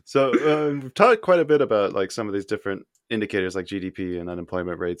 So we've talked quite a bit about like some of these different indicators like GDP and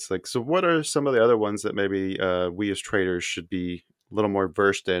unemployment rates. Like, so what are some of the other ones that maybe we as traders should be a little more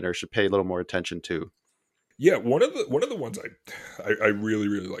versed in, or should pay a little more attention to? Yeah, one of the ones I really,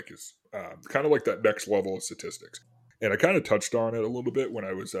 really like is kind of like that next level of statistics. And I kind of touched on it a little bit when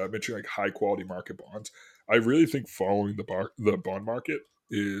I was mentioning like high quality market bonds. I really think following the bond market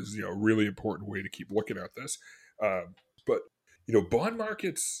is a really important way to keep looking at this. But bond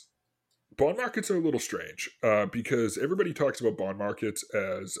markets are a little strange because everybody talks about bond markets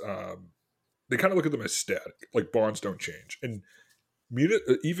as they kind of look at them as static, like bonds don't change. And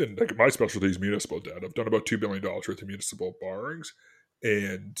even like my specialty is municipal debt. I've done about $2 billion worth of municipal borrowings,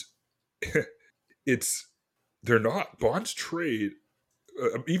 and they're not. Bonds trade,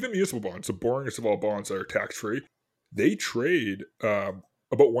 even municipal bonds, the boringest of all bonds that are tax free, they trade about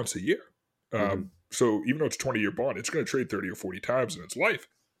once a year. So even though it's a 20-year bond, it's going to trade 30 or 40 times in its life.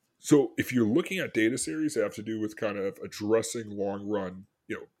 So if you're looking at data series that have to do with kind of addressing long run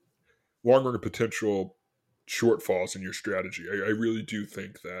potential shortfalls in your strategy, I really do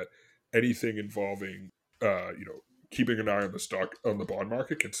think that anything involving keeping an eye on the bond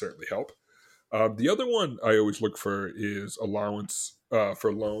market can certainly help. The other one I always look for is allowance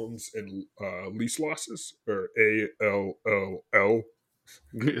for loans and lease losses, or ALLL,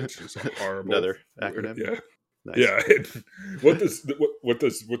 which is horrible. Another acronym. Yeah. Nice. Yeah. what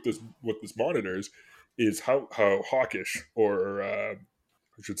this monitors is how hawkish, or I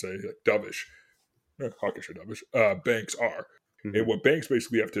should say dovish, hawkish or dovish, banks are. Mm-hmm. And what banks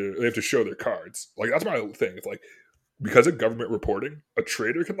basically have to show their cards. Like, that's my thing. It's like, because of government reporting, a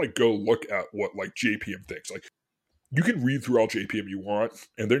trader can like go look at what like JPM thinks. Like, you can read through all JPM you want,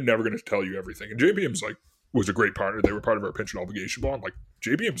 and they're never going to tell you everything. And JPM's was a great partner. They were part of our pension obligation bond. Like,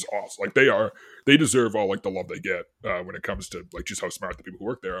 JPM's awesome. Like, they deserve all like the love they get when it comes to like just how smart the people who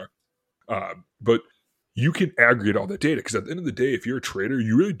work there are. But you can aggregate all that data, because at the end of the day, if you're a trader,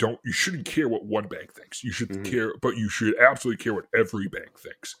 you shouldn't care what one bank thinks. You should care, but you should absolutely care what every bank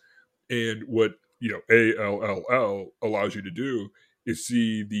thinks. And what ALLL allows you to do is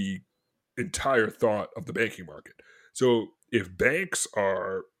see the entire thought of the banking market. So if banks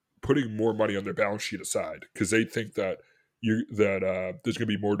are putting more money on their balance sheet aside because they think that there's going to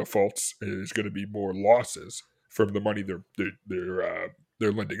be more defaults and there's going to be more losses from the money they're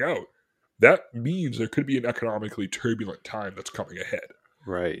lending out, that means there could be an economically turbulent time that's coming ahead.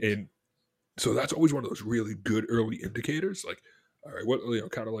 Right. And so that's always one of those really good early indicators. Like, all right,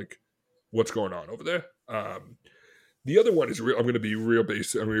 kind of like what's going on over there. The other one is I'm going to be real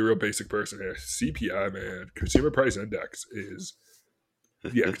basic. I'm a real basic person here. CPI, man, Consumer Price Index is.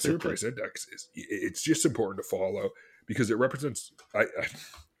 Yeah, Consumer Price Index it's just important to follow. because it represents.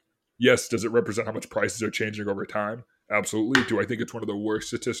 Yes, does it represent how much prices are changing over time? Absolutely. Do I think it's one of the worst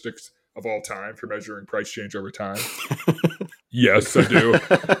statistics of all time for measuring price change over time? Yes, I do.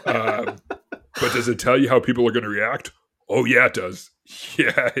 But does it tell you how people are going to react? Oh, yeah, it does.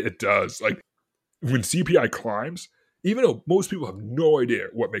 Yeah, it does. Like when CPI climbs, even though most people have no idea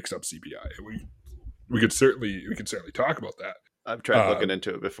what makes up CPI, we could certainly talk about that. I've tried looking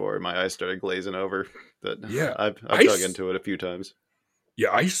into it before. My eyes started glazing over. But yeah, I've dug into it a few times.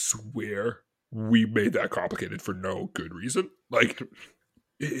 Yeah, I swear we made that complicated for no good reason. Like,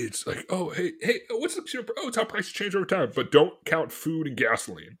 it's like, oh, hey, what's the consumer? Oh, it's how prices change over time, but don't count food and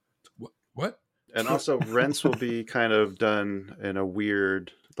gasoline. What? And also, rents will be kind of done in a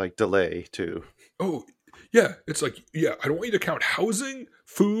weird like delay too. Oh, yeah. It's like, yeah, I don't want you to count housing,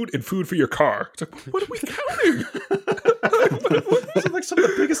 food, and food for your car. It's like, what are we counting? Those are like some of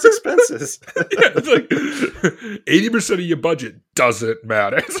the biggest expenses. Yeah, it's like 80% of your budget doesn't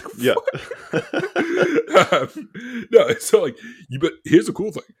matter. It's like, yeah. No, it's so like, but here's the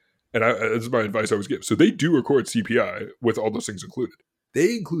cool thing, and this is my advice I always give. So they do record CPI with all those things included.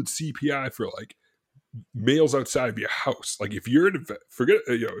 They include CPI for like meals outside of your house. Like if you're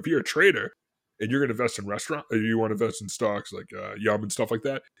if you're a trader and you're going to invest in restaurant, or you want to invest in stocks like Yum and stuff like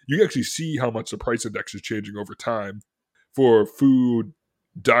that, you can actually see how much the price index is changing over time for food,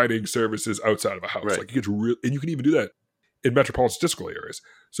 dining services outside of a house. Right. Like you get and you can even do that in metropolitan statistical areas.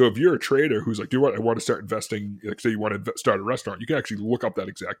 So if you're a trader who's like, do you know what, I want to start investing, like say you want to start a restaurant, you can actually look up that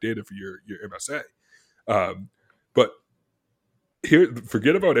exact data for your MSA. But here,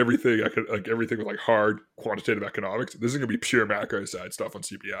 forget about everything. Everything with like hard quantitative economics. This is going to be pure macro side stuff on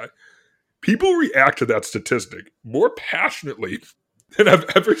CPI. People react to that statistic more passionately than I've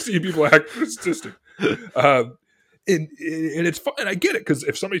ever seen people act to a statistic. And it's fine. I get it, because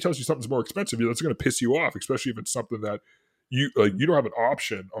if somebody tells you something's more expensive, that's going to piss you off, especially if it's something that you don't have an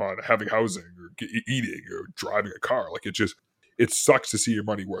option on having housing or eating or driving a car. Like it sucks to see your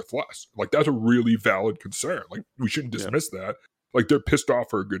money worth less. Like that's a really valid concern. Like we shouldn't dismiss that. Like they're pissed off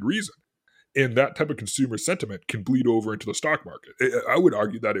for a good reason. And that type of consumer sentiment can bleed over into the stock market. I would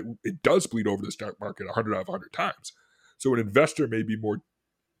argue that it does bleed over the stock market 100 out of 100 times. So an investor may be more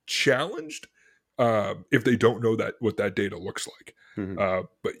challenged if they don't know what that data looks like. Mm-hmm.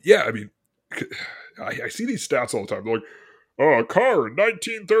 But yeah, I mean, I see these stats all the time. They're like, oh, a car in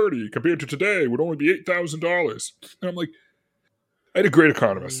 1930 compared to today would only be $8,000. And I'm like, I had a great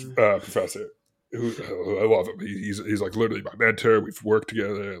economist professor who I love him. He's like literally my mentor. We've worked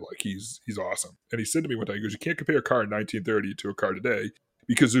together. Like he's awesome. And he said to me one time, he goes, you can't compare a car in 1930 to a car today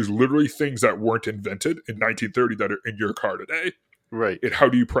because there's literally things that weren't invented in 1930 that are in your car today. Right. And how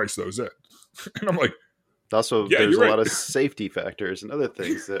do you price those in? And I'm like, also, there's a lot of safety factors and other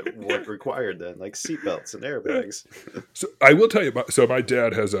things that weren't required then, like seatbelts and airbags. So I will tell you, my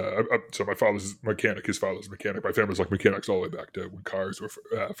dad has so my father's a mechanic, his father's a mechanic. My family's like mechanics all the way back to when cars were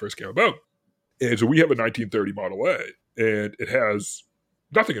first came about. And so we have a 1930 Model A, and it has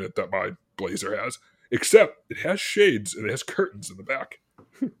nothing in it that my Blazer has, except it has shades and it has curtains in the back.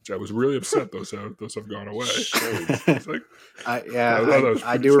 Which I was really upset those have gone away. It's like,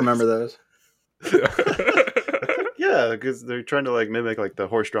 I do remember those. Yeah, because they're trying to like mimic like the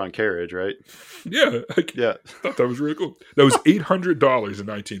horse-drawn carriage, right? Yeah, I thought that was really cool. That was $800 in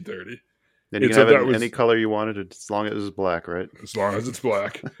 1930. And you can have it any color you wanted, as long as it's black, right? As long as it's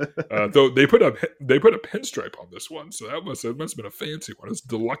black. Though they put a pinstripe on this one, so it must have been a fancy one. It's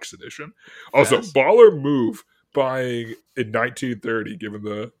deluxe edition. Also, baller move buying in 1930, given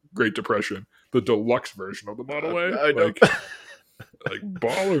the Great Depression, the deluxe version of the Model A. I know. Like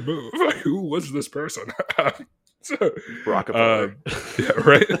baller move. Like, who was this person? Rockefeller. Yeah,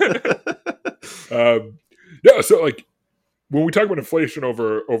 right. Yeah, so like when we talk about inflation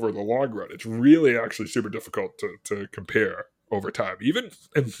over the long run, it's really actually super difficult to compare over time. Even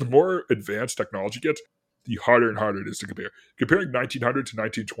and the more advanced technology gets, the harder and harder it is to compare. Comparing 1900 to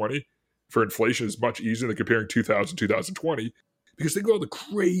 1920 for inflation is much easier than comparing 2000 to 2020. Because think about all the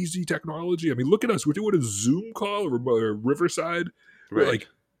crazy technology. I mean, look at us. We're doing a Zoom call or Riverside. Right. We're like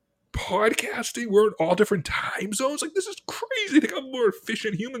podcasting. We're in all different time zones. Like, this is crazy. Think how more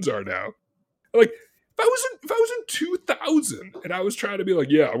efficient humans are now. Like, if I was in 2000 and I was trying to be like,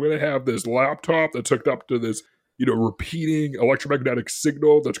 yeah, I'm going to have this laptop that's hooked up to this, repeating electromagnetic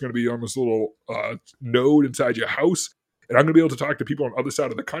signal that's going to be on this little node inside your house. And I'm going to be able to talk to people on the other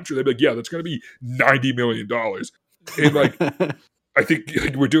side of the country. They'd be like, yeah, that's going to be $90 million. And like, I think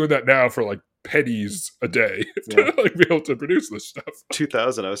like, we're doing that now for like pennies a day to like be able to produce this stuff.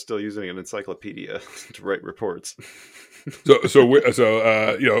 2000, I was still using an encyclopedia to write reports. So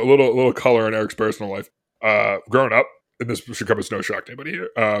a little color in Eric's personal life. Growing up, and this should come as no shock to anybody here,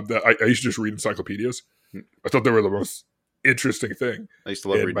 that I used to just read encyclopedias. I thought they were the most interesting thing. I used to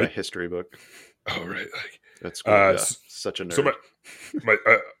love reading my history book. Oh, right. That's cool. Yeah. Such a nerd. So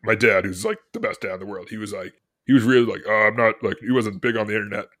my dad, who's like the best dad in the world, he was really like, oh, I'm not like, he wasn't big on the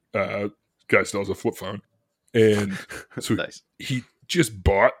internet. Guy still has a flip phone. And so nice. He just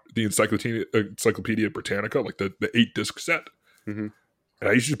bought the Encyclopedia Britannica, like the 8-disc set. Mm-hmm. And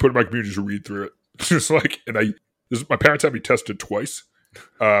I used to just put it in my computer just to read through it. Just like, and my parents had me tested twice.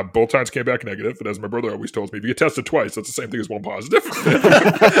 Both times came back negative, and as my brother always tells me, if you get tested twice, that's the same thing as one positive.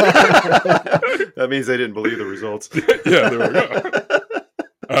 That means they didn't believe the results. Yeah, there we go.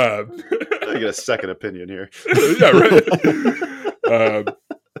 I get a second opinion here. Yeah, right.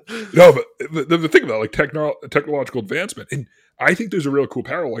 No, but the thing about like technological advancement, and I think there's a real cool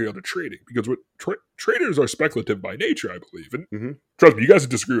parallel here to trading, because what traders are speculative by nature, I believe. And trust me, you guys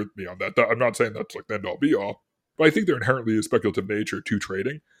disagree with me on that. I'm not saying that's like the end all be all, but I think they're inherently a speculative nature to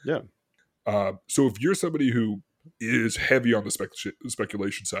trading. Yeah. So if you're somebody who is heavy on the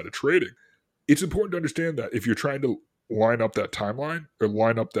speculation side of trading, it's important to understand that if you're trying to line up that timeline or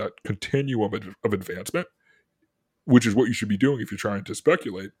line up that continuum of advancement, which is what you should be doing if you're trying to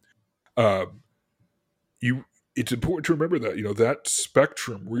speculate, it's important to remember that, that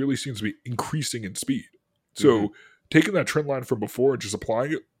spectrum really seems to be increasing in speed. So taking that trend line from before and just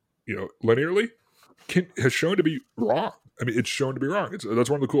applying it, linearly has shown to be wrong. I mean, it's shown to be wrong. That's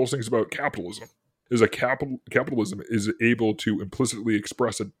one of the coolest things about capitalism, is that capitalism is able to implicitly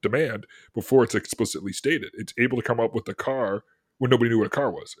express a demand before it's explicitly stated. It's able to come up with a car when nobody knew what a car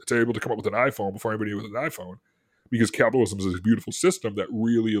was. It's able to come up with an iPhone before anybody knew it was an iPhone, because capitalism is a beautiful system that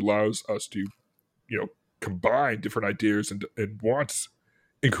really allows us to, combine different ideas and wants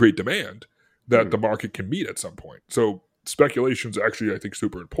and create demand that the market can meet at some point. So speculation is actually, I think,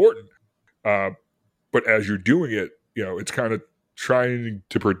 super important. But as you're doing it, it's kind of trying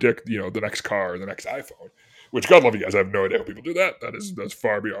to predict, the next car or the next iPhone, which, God love you guys, I have no idea how people do that. That's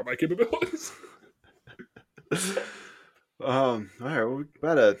far beyond my capabilities. All right, we're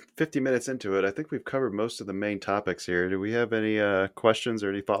about 50 minutes into it. I think we've covered most of the main topics here. Do we have any questions or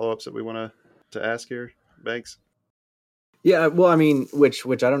any follow-ups that we want to ask here, Banks? Yeah, well, I mean, which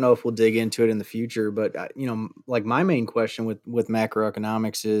I don't know if we'll dig into it in the future, but like my main question with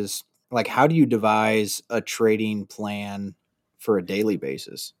macroeconomics is, like, how do you devise a trading plan for a daily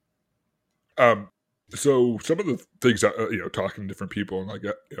basis? So some of the things that, talking to different people, and like,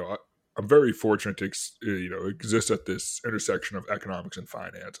 I'm very fortunate to, exist at this intersection of economics and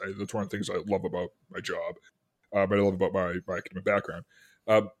finance. That's one of the things I love about my job. But I love about my academic background.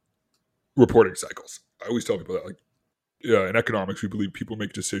 Reporting cycles. I always tell people that, like, in economics, we believe people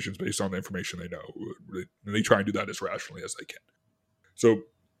make decisions based on the information they know, and they try and do that as rationally as they can. So,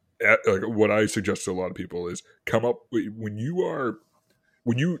 what I suggest to a lot of people is come up when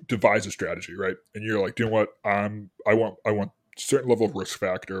you devise a strategy, right? And you're like, you know what, I want a certain level of risk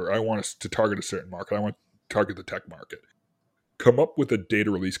factor. I want us to target a certain market. I want to target the tech market. Come up with a data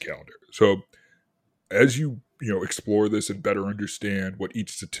release calendar. So as you explore this and better understand what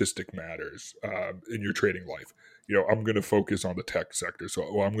each statistic matters in your trading life, I'm going to focus on the tech sector. So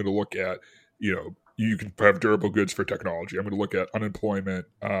I'm going to look at, you can have durable goods for technology. I'm going to look at unemployment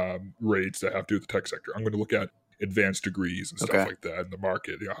rates that have to do with the tech sector. I'm going to look at advanced degrees and stuff like that in the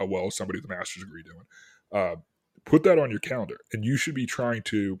market. How well is somebody with a master's degree doing? Put that on your calendar, and you should be trying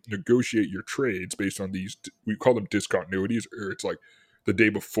to negotiate your trades based on these. We call them discontinuities, or it's like the day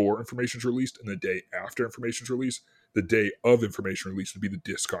before information is released and the day after information is released. The day of information release would be the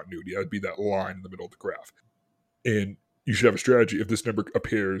discontinuity. That would be that line in the middle of the graph. And you should have a strategy. If this number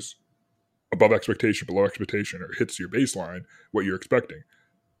appears above expectation, below expectation, or hits your baseline, what you're expecting,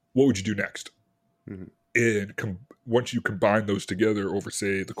 what would you do next? Mm-hmm. And once you combine those together over,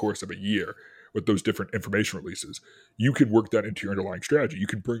 say, the course of a year with those different information releases, you can work that into your underlying strategy. You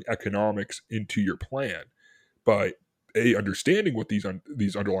can bring economics into your plan by understanding what these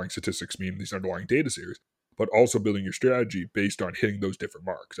underlying statistics mean, these underlying data series, but also building your strategy based on hitting those different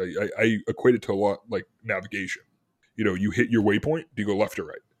marks. I equate it to a lot like navigation. You hit your waypoint, do you go left or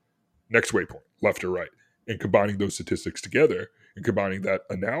right? Next waypoint, left or right? And combining those statistics together and combining that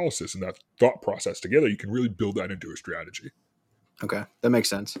analysis and that thought process together, you can really build that into a strategy. Okay, that makes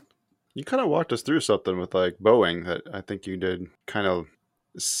sense. You kind of walked us through something with like Boeing that I think you did kind of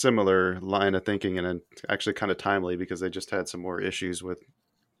similar line of thinking, and actually kind of timely because they just had some more issues with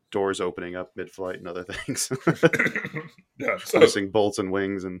doors opening up mid-flight and other things. Yeah, so, Missing bolts and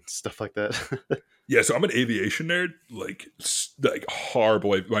wings and stuff like that. yeah, so I'm an aviation nerd, like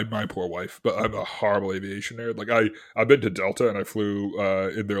horrible. My poor wife, but I'm a horrible aviation nerd. Like I've been to Delta and I flew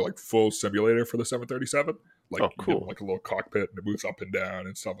in their like full simulator for the 737. Like, oh, cool. You know, like a little cockpit and it moves up and down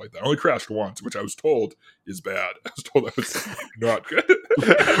and stuff like that. I only crashed once, which I was told is bad. I was told that was not good.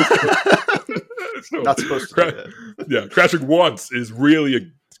 So, not supposed to do that. Yeah, crashing once is really a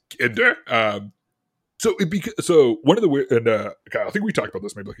kinder. So one of the weird, and God, I think we talked about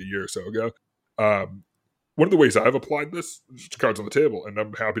this maybe like a year or so ago. One of the ways I've applied this, just cards on the table, and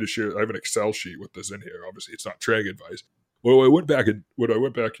I'm happy to share. I have an Excel sheet with this in here. Obviously, it's not trading advice. Well, what I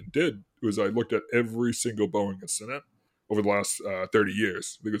went back and did was I looked at every single Boeing incident over the last 30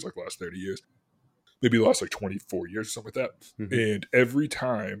 years. I think it was like the last 30 years, maybe the last like 24 years or something like that. Mm-hmm. And every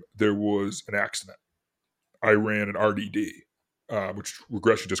time there was an accident, I ran an RDD, which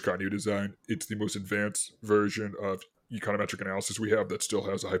regression discontinuity design. It's the most advanced version of econometric analysis we have that still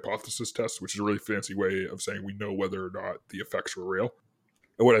has a hypothesis test, which is a really fancy way of saying we know whether or not the effects were real.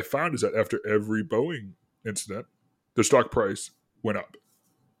 And what I found is that after every Boeing incident, the stock price went up.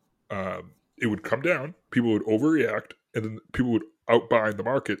 It would come down, people would overreact, and then people would outbuy the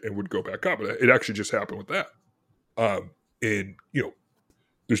market and would go back up. It actually just happened with that. And, you know,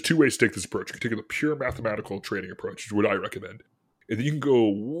 there's two ways to take this approach. You can take the pure mathematical trading approach, which is what I recommend. And then you can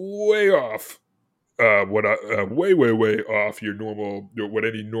go way off, way off your normal, what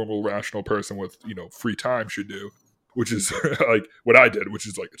any normal rational person with, you know, free time should do, which is like what I did, which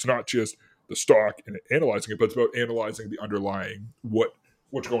is like, it's not just the stock and analyzing it, but it's about analyzing the underlying,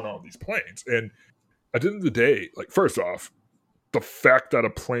 what's going on with these planes. And at the end of the day, like, first off, the fact that a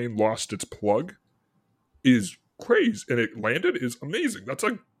plane lost its plug is crazy and it landed is amazing. That's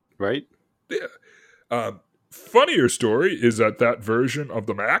like, right? Yeah. Funnier story is that version of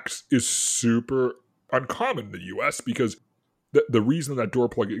the Max is super uncommon in the US because the reason that door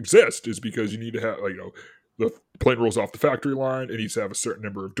plug exists is because you need to have, like, you know, the plane rolls off the factory line. It needs to have a certain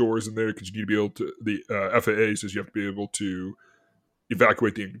number of doors in there because you need to be able to, the FAA says you have to be able to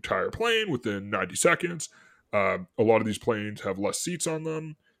evacuate the entire plane within 90 seconds. A lot of these planes have less seats on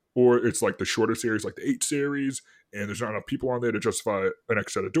them, or it's like the shorter series, like the 8 series, and there's not enough people on there to justify an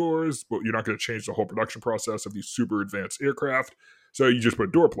extra set of doors, but you're not going to change the whole production process of these super advanced aircraft. So you just put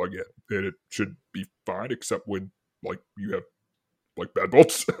a door plug in, and it should be fine, except when, like, you have, like, bad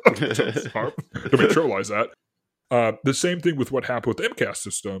bolts. To neutralize that. The same thing with what happened with the MCAS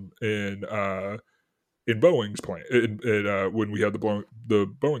system in Boeing's plane, when we had the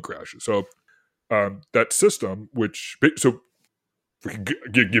Boeing crashes. So that system, so if we can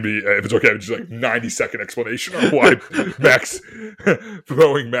give me, if it's okay, just like 90-second explanation on why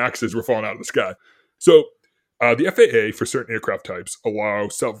Boeing Maxes were falling out of the sky. So the FAA for certain aircraft types allow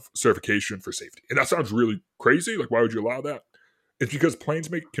self-certification for safety. And that sounds really crazy. Like, why would you allow that? It's because planes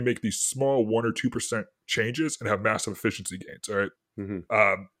can make these small 1 or 2% changes and have massive efficiency gains. All right.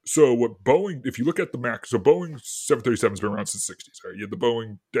 Mm-hmm. So what Boeing, if you look at the Max, so Boeing 737 has been around since the 60s. Right? You have the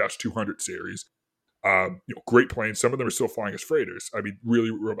Boeing -200 series. Great planes. Some of them are still flying as freighters. I mean,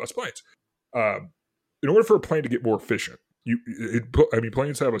 really robust planes. In order for a plane to get more efficient,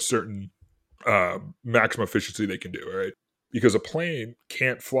 planes have a certain maximum efficiency they can do. Right. Because a plane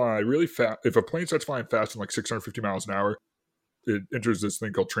can't fly really fast. If a plane starts flying fast in like 650 miles an hour, it enters this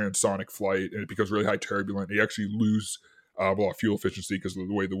thing called transonic flight, and it becomes really high turbulent. You actually lose a lot of fuel efficiency because of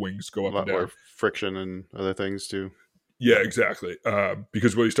the way the wings go up and down. A lot more friction and other things too. Yeah, exactly.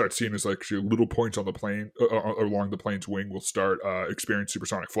 Because what you start seeing is like little points on the plane, along the plane's wing, will start experiencing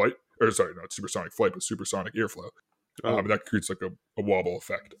supersonic flight. Or sorry, not supersonic flight, but supersonic airflow. That creates like a wobble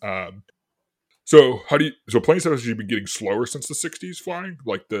effect. So planes have actually been getting slower since the 60s flying.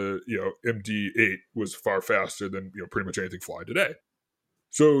 Like the MD-8 was far faster than pretty much anything flying today.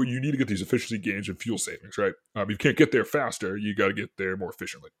 So you need to get these efficiency gains and fuel savings, right? You can't get there faster. You got to get there more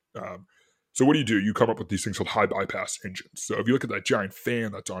efficiently. So what do? You come up with these things called high bypass engines. So if you look at that giant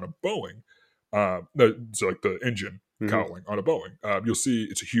fan that's on a Boeing, so like the engine cowling on a Boeing, you'll see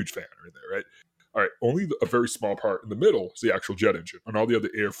it's a huge fan right there, right? All right, only a very small part in the middle is the actual jet engine, and all the other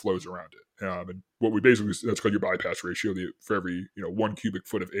air flows around it. And what we basically, that's called your bypass ratio. For every 1 cubic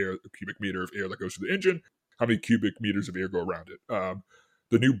foot of air, a cubic meter of air that goes through the engine, how many cubic meters of air go around it?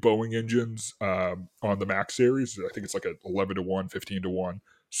 The new Boeing engines on the Max series, I think it's like a 11-to-1, 15-to-1,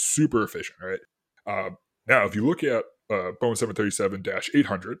 super efficient, right? Now, if you look at Boeing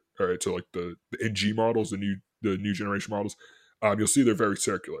 737-800, all right, so like the NG models, the new generation models, you'll see they're very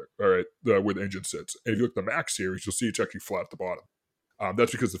circular, all right, where the engine sits. And if you look at the Max series, you'll see it's actually flat at the bottom.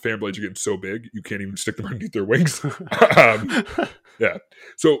 That's because the fan blades are getting so big, you can't even stick them underneath their wings. Yeah.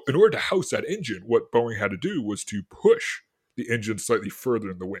 So in order to house that engine, what Boeing had to do was to push the engine slightly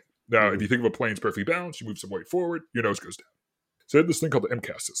further in the wing. Now, if you think of a plane's perfectly balanced, you move some weight forward, your nose goes down. So they had this thing called the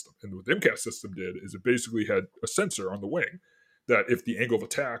MCAS system. And what the MCAS system did is it basically had a sensor on the wing that if the angle of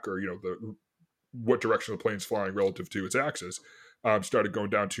attack or, what direction the plane's flying relative to its axis started going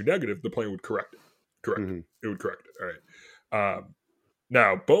down too negative, the plane would correct it. It would correct it. All right.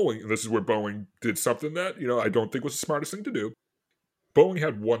 Now, Boeing, and this is where Boeing did something that, I don't think was the smartest thing to do. Boeing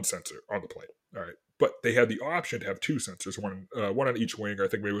had one sensor on the plane. All right. But they had the option to have two sensors, one on each wing. Or I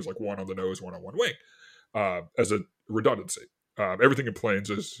think maybe it was like one on the nose, one on one wing, as a redundancy. Everything in planes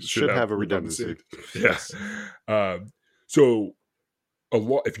should have a redundancy. Yes. So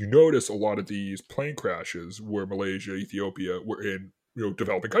if you notice, a lot of these plane crashes were Malaysia, Ethiopia, were in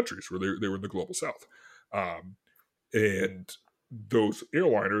developing countries where they were in the global south, and those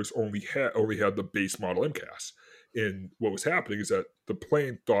airliners only had the base model MCAS. And what was happening is that the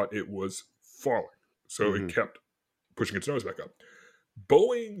plane thought it was falling, so it kept pushing its nose back up.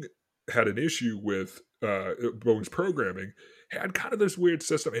 Boeing had an issue with Boeing's programming, had kind of this weird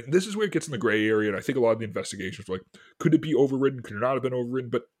system, and this is where it gets in the gray area, and I think a lot of the investigations were like, could it be overridden, could it not have been overridden?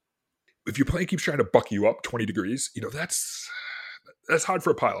 But if your plane keeps trying to buck you up 20 degrees, that's hard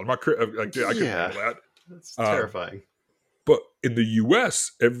for a pilot. I couldn't handle that. That's terrifying. But in the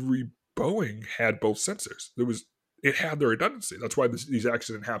U.S., every Boeing had both sensors. It had the redundancy. That's why these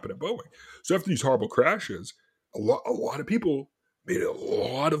accidents happen at Boeing. So after these horrible crashes, a lot of people made a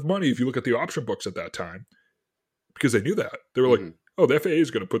lot of money. If you look at the option books at that time, because they knew that they were like, "Oh, the FAA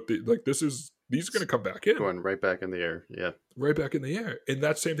is going to put these are going to come back in, going right back in the air." Yeah, right back in the air. And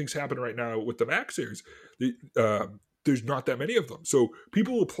that same thing's happening right now with the Max series. There's not that many of them, so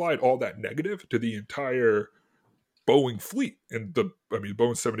people applied all that negative to the entire Boeing fleet. And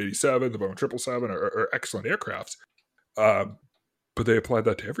Boeing 787, the Boeing 777 are excellent aircrafts. But they applied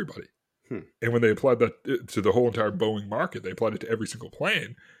that to everybody. And when they applied that to the whole entire Boeing market, they applied it to every single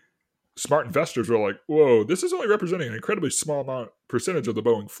plane. Smart investors were like, whoa, this is only representing an incredibly small percentage of the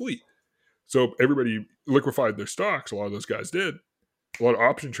Boeing fleet. So everybody liquefied their stocks. A lot of those guys did. A lot of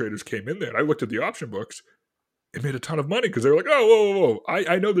option traders came in there. And I looked at the option books. It made a ton of money because they were like, oh, whoa.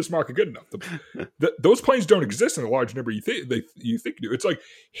 I know this market good enough. Those planes don't exist in a large number you think you do. It's like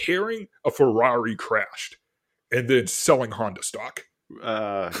hearing a Ferrari crashed and then selling Honda stock.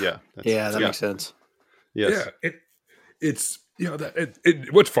 That makes sense. Yes. Yeah, it's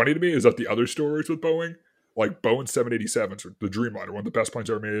what's funny to me is that the other stories with Boeing, like Boeing 787s, the Dreamliner, one of the best planes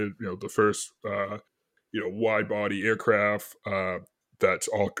ever made. The first wide body aircraft that's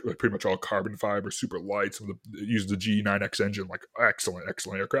all pretty much all carbon fiber, super light. It uses the G9X engine, like excellent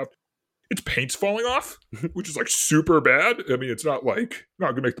aircraft. Its paint's falling off, which is like super bad. I mean, it's not like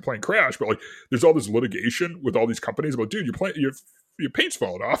not gonna make the plane crash, but like there's all this litigation with all these companies about, dude, your paint's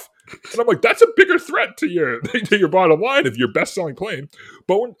falling off. And I'm like, that's a bigger threat to your bottom line if your best selling plane.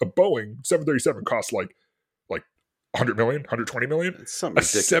 A Boeing 737 costs like 100 million, 120 million. It's something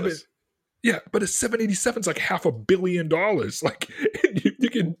ridiculous. But a 787 is like $500 million. Like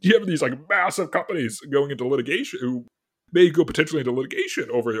you have these like massive companies going into litigation who may go potentially into litigation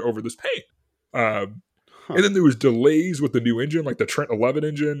over this paint. And then there was delays with the new engine, like the Trent 11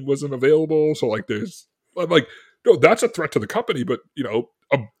 engine wasn't available. So like I'm like, no, that's a threat to the company. But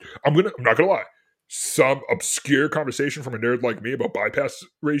I'm not gonna lie. Some obscure conversation from a nerd like me about bypass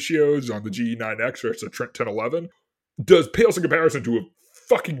ratios on the GE9X versus the Trent 1011 pales in comparison to a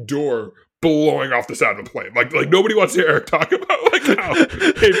fucking door blowing off the side of the plane. Like nobody wants to hear Eric talk about like how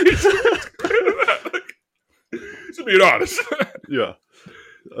to be honest. Yeah.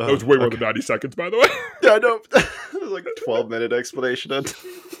 That was way more than 90 seconds, by the way. Yeah, I know. It was like a 12-minute explanation on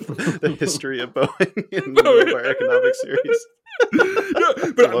the history of Boeing in our economic series.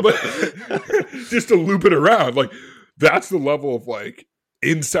 but just to loop it around, like that's the level of like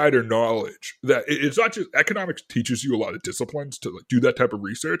insider knowledge that it's not just economics teaches you a lot of disciplines to like do that type of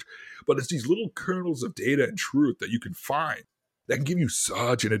research, but it's these little kernels of data and truth that you can find that can give you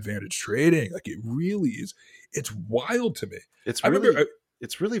such an advantage trading. Like it really is. It's wild to me.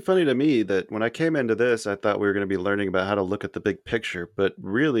 It's really funny to me that when I came into this, I thought we were going to be learning about how to look at the big picture. But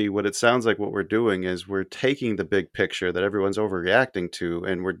really what it sounds like what we're doing is we're taking the big picture that everyone's overreacting to,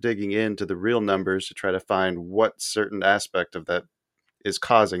 and we're digging into the real numbers to try to find what certain aspect of that is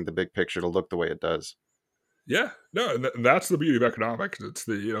causing the big picture to look the way it does. Yeah, no, and that's the beauty of economics. It's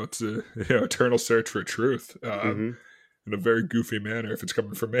the eternal search for truth in a very goofy manner if it's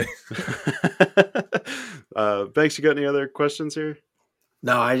coming from me. Banks, you got any other questions here?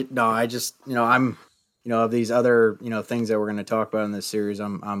 No, I just, I'm of these other, things that we're going to talk about in this series,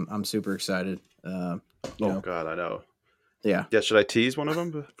 I'm super excited. God, I know. Yeah. Yeah. Should I tease one of them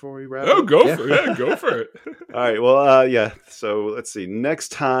before we wrap Oh, up? go for it. All right. Well, yeah. So let's see. Next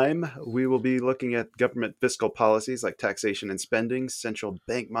time we will be looking at government fiscal policies like taxation and spending, central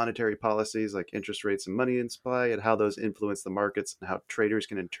bank monetary policies like interest rates and money supply, and how those influence the markets and how traders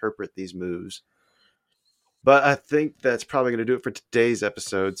can interpret these moves. But I think that's probably going to do it for today's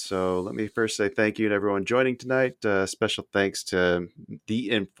episode. So let me first say thank you to everyone joining tonight. Special thanks to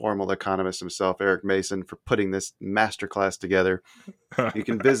the informal economist himself, Eric Mason, for putting this masterclass together. You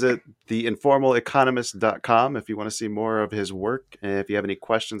can visit theinformaleconomist.com if you want to see more of his work. And if you have any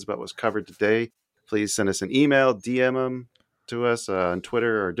questions about what's covered today, please send us an email, DM them to us on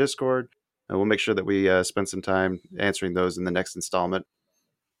Twitter or Discord. And we'll make sure that we spend some time answering those in the next installment.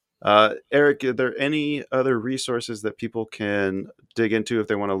 Eric, are there any other resources that people can dig into if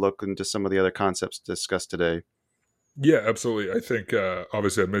they want to look into some of the other concepts discussed today? Yeah, absolutely. I think,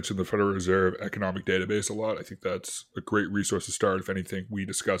 obviously, I mentioned the Federal Reserve Economic Database a lot. I think that's a great resource to start if anything we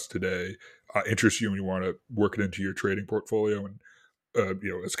discussed today interests you and you want to work it into your trading portfolio. And,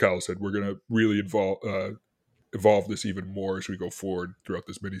 as Kyle said, we're going to really evolve this even more as we go forward throughout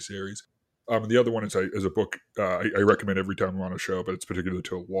this mini-series. The other one is a book I recommend every time I'm on a show, but it's particular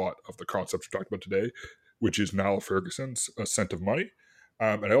to a lot of the concepts we talked about today, which is Niall Ferguson's Scent of Money.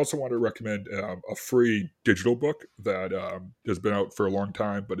 And I also want to recommend a free digital book that has been out for a long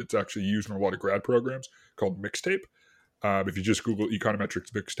time, but it's actually used in a lot of grad programs called Mixtape. If you just Google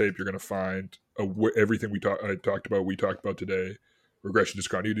Econometrics Mixtape, you're going to find everything we talked about today, regression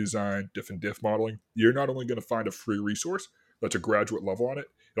discontinuity design, diff and diff modeling. You're not only going to find a free resource that's a graduate level on it,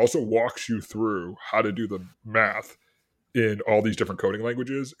 it also walks you through how to do the math in all these different coding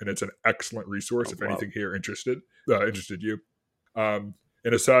languages, and it's an excellent resource if anything here interested you. And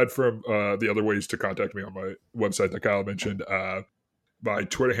aside from the other ways to contact me on my website that Kyle mentioned, my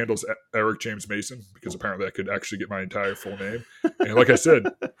Twitter handle is Eric James Mason, because apparently I could actually get my entire full name. And like I said,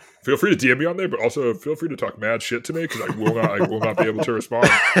 feel free to DM me on there, but also feel free to talk mad shit to me, because I will not be able to respond.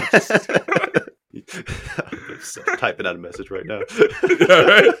 Typing out a message right now. Yeah,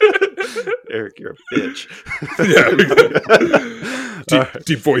 right? Eric, you're a bitch. Yeah,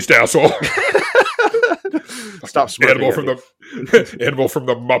 deep voiced asshole. Stop smirking. Animal from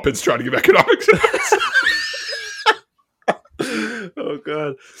the Muppets trying to give economics. Oh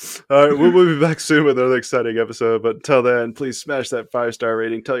God! All right, we'll be back soon with another exciting episode. But until then, please smash that 5-star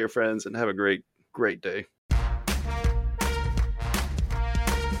rating, tell your friends, and have a great day.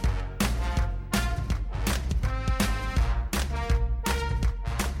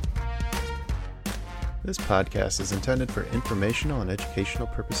 This podcast is intended for informational and educational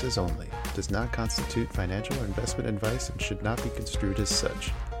purposes only. It does not constitute financial or investment advice and should not be construed as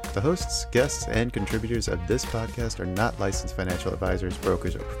such. The hosts, guests, and contributors of this podcast are not licensed financial advisors,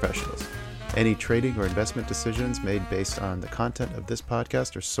 brokers, or professionals. Any trading or investment decisions made based on the content of this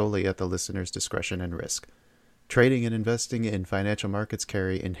podcast are solely at the listener's discretion and risk. Trading and investing in financial markets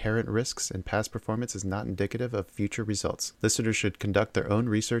carry inherent risks, and past performance is not indicative of future results. Listeners should conduct their own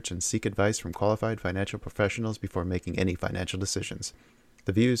research and seek advice from qualified financial professionals before making any financial decisions.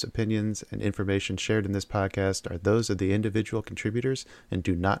 The views, opinions, and information shared in this podcast are those of the individual contributors and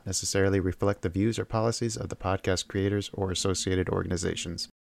do not necessarily reflect the views or policies of the podcast creators or associated organizations.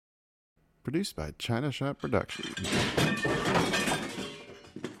 Produced by China Shop Productions.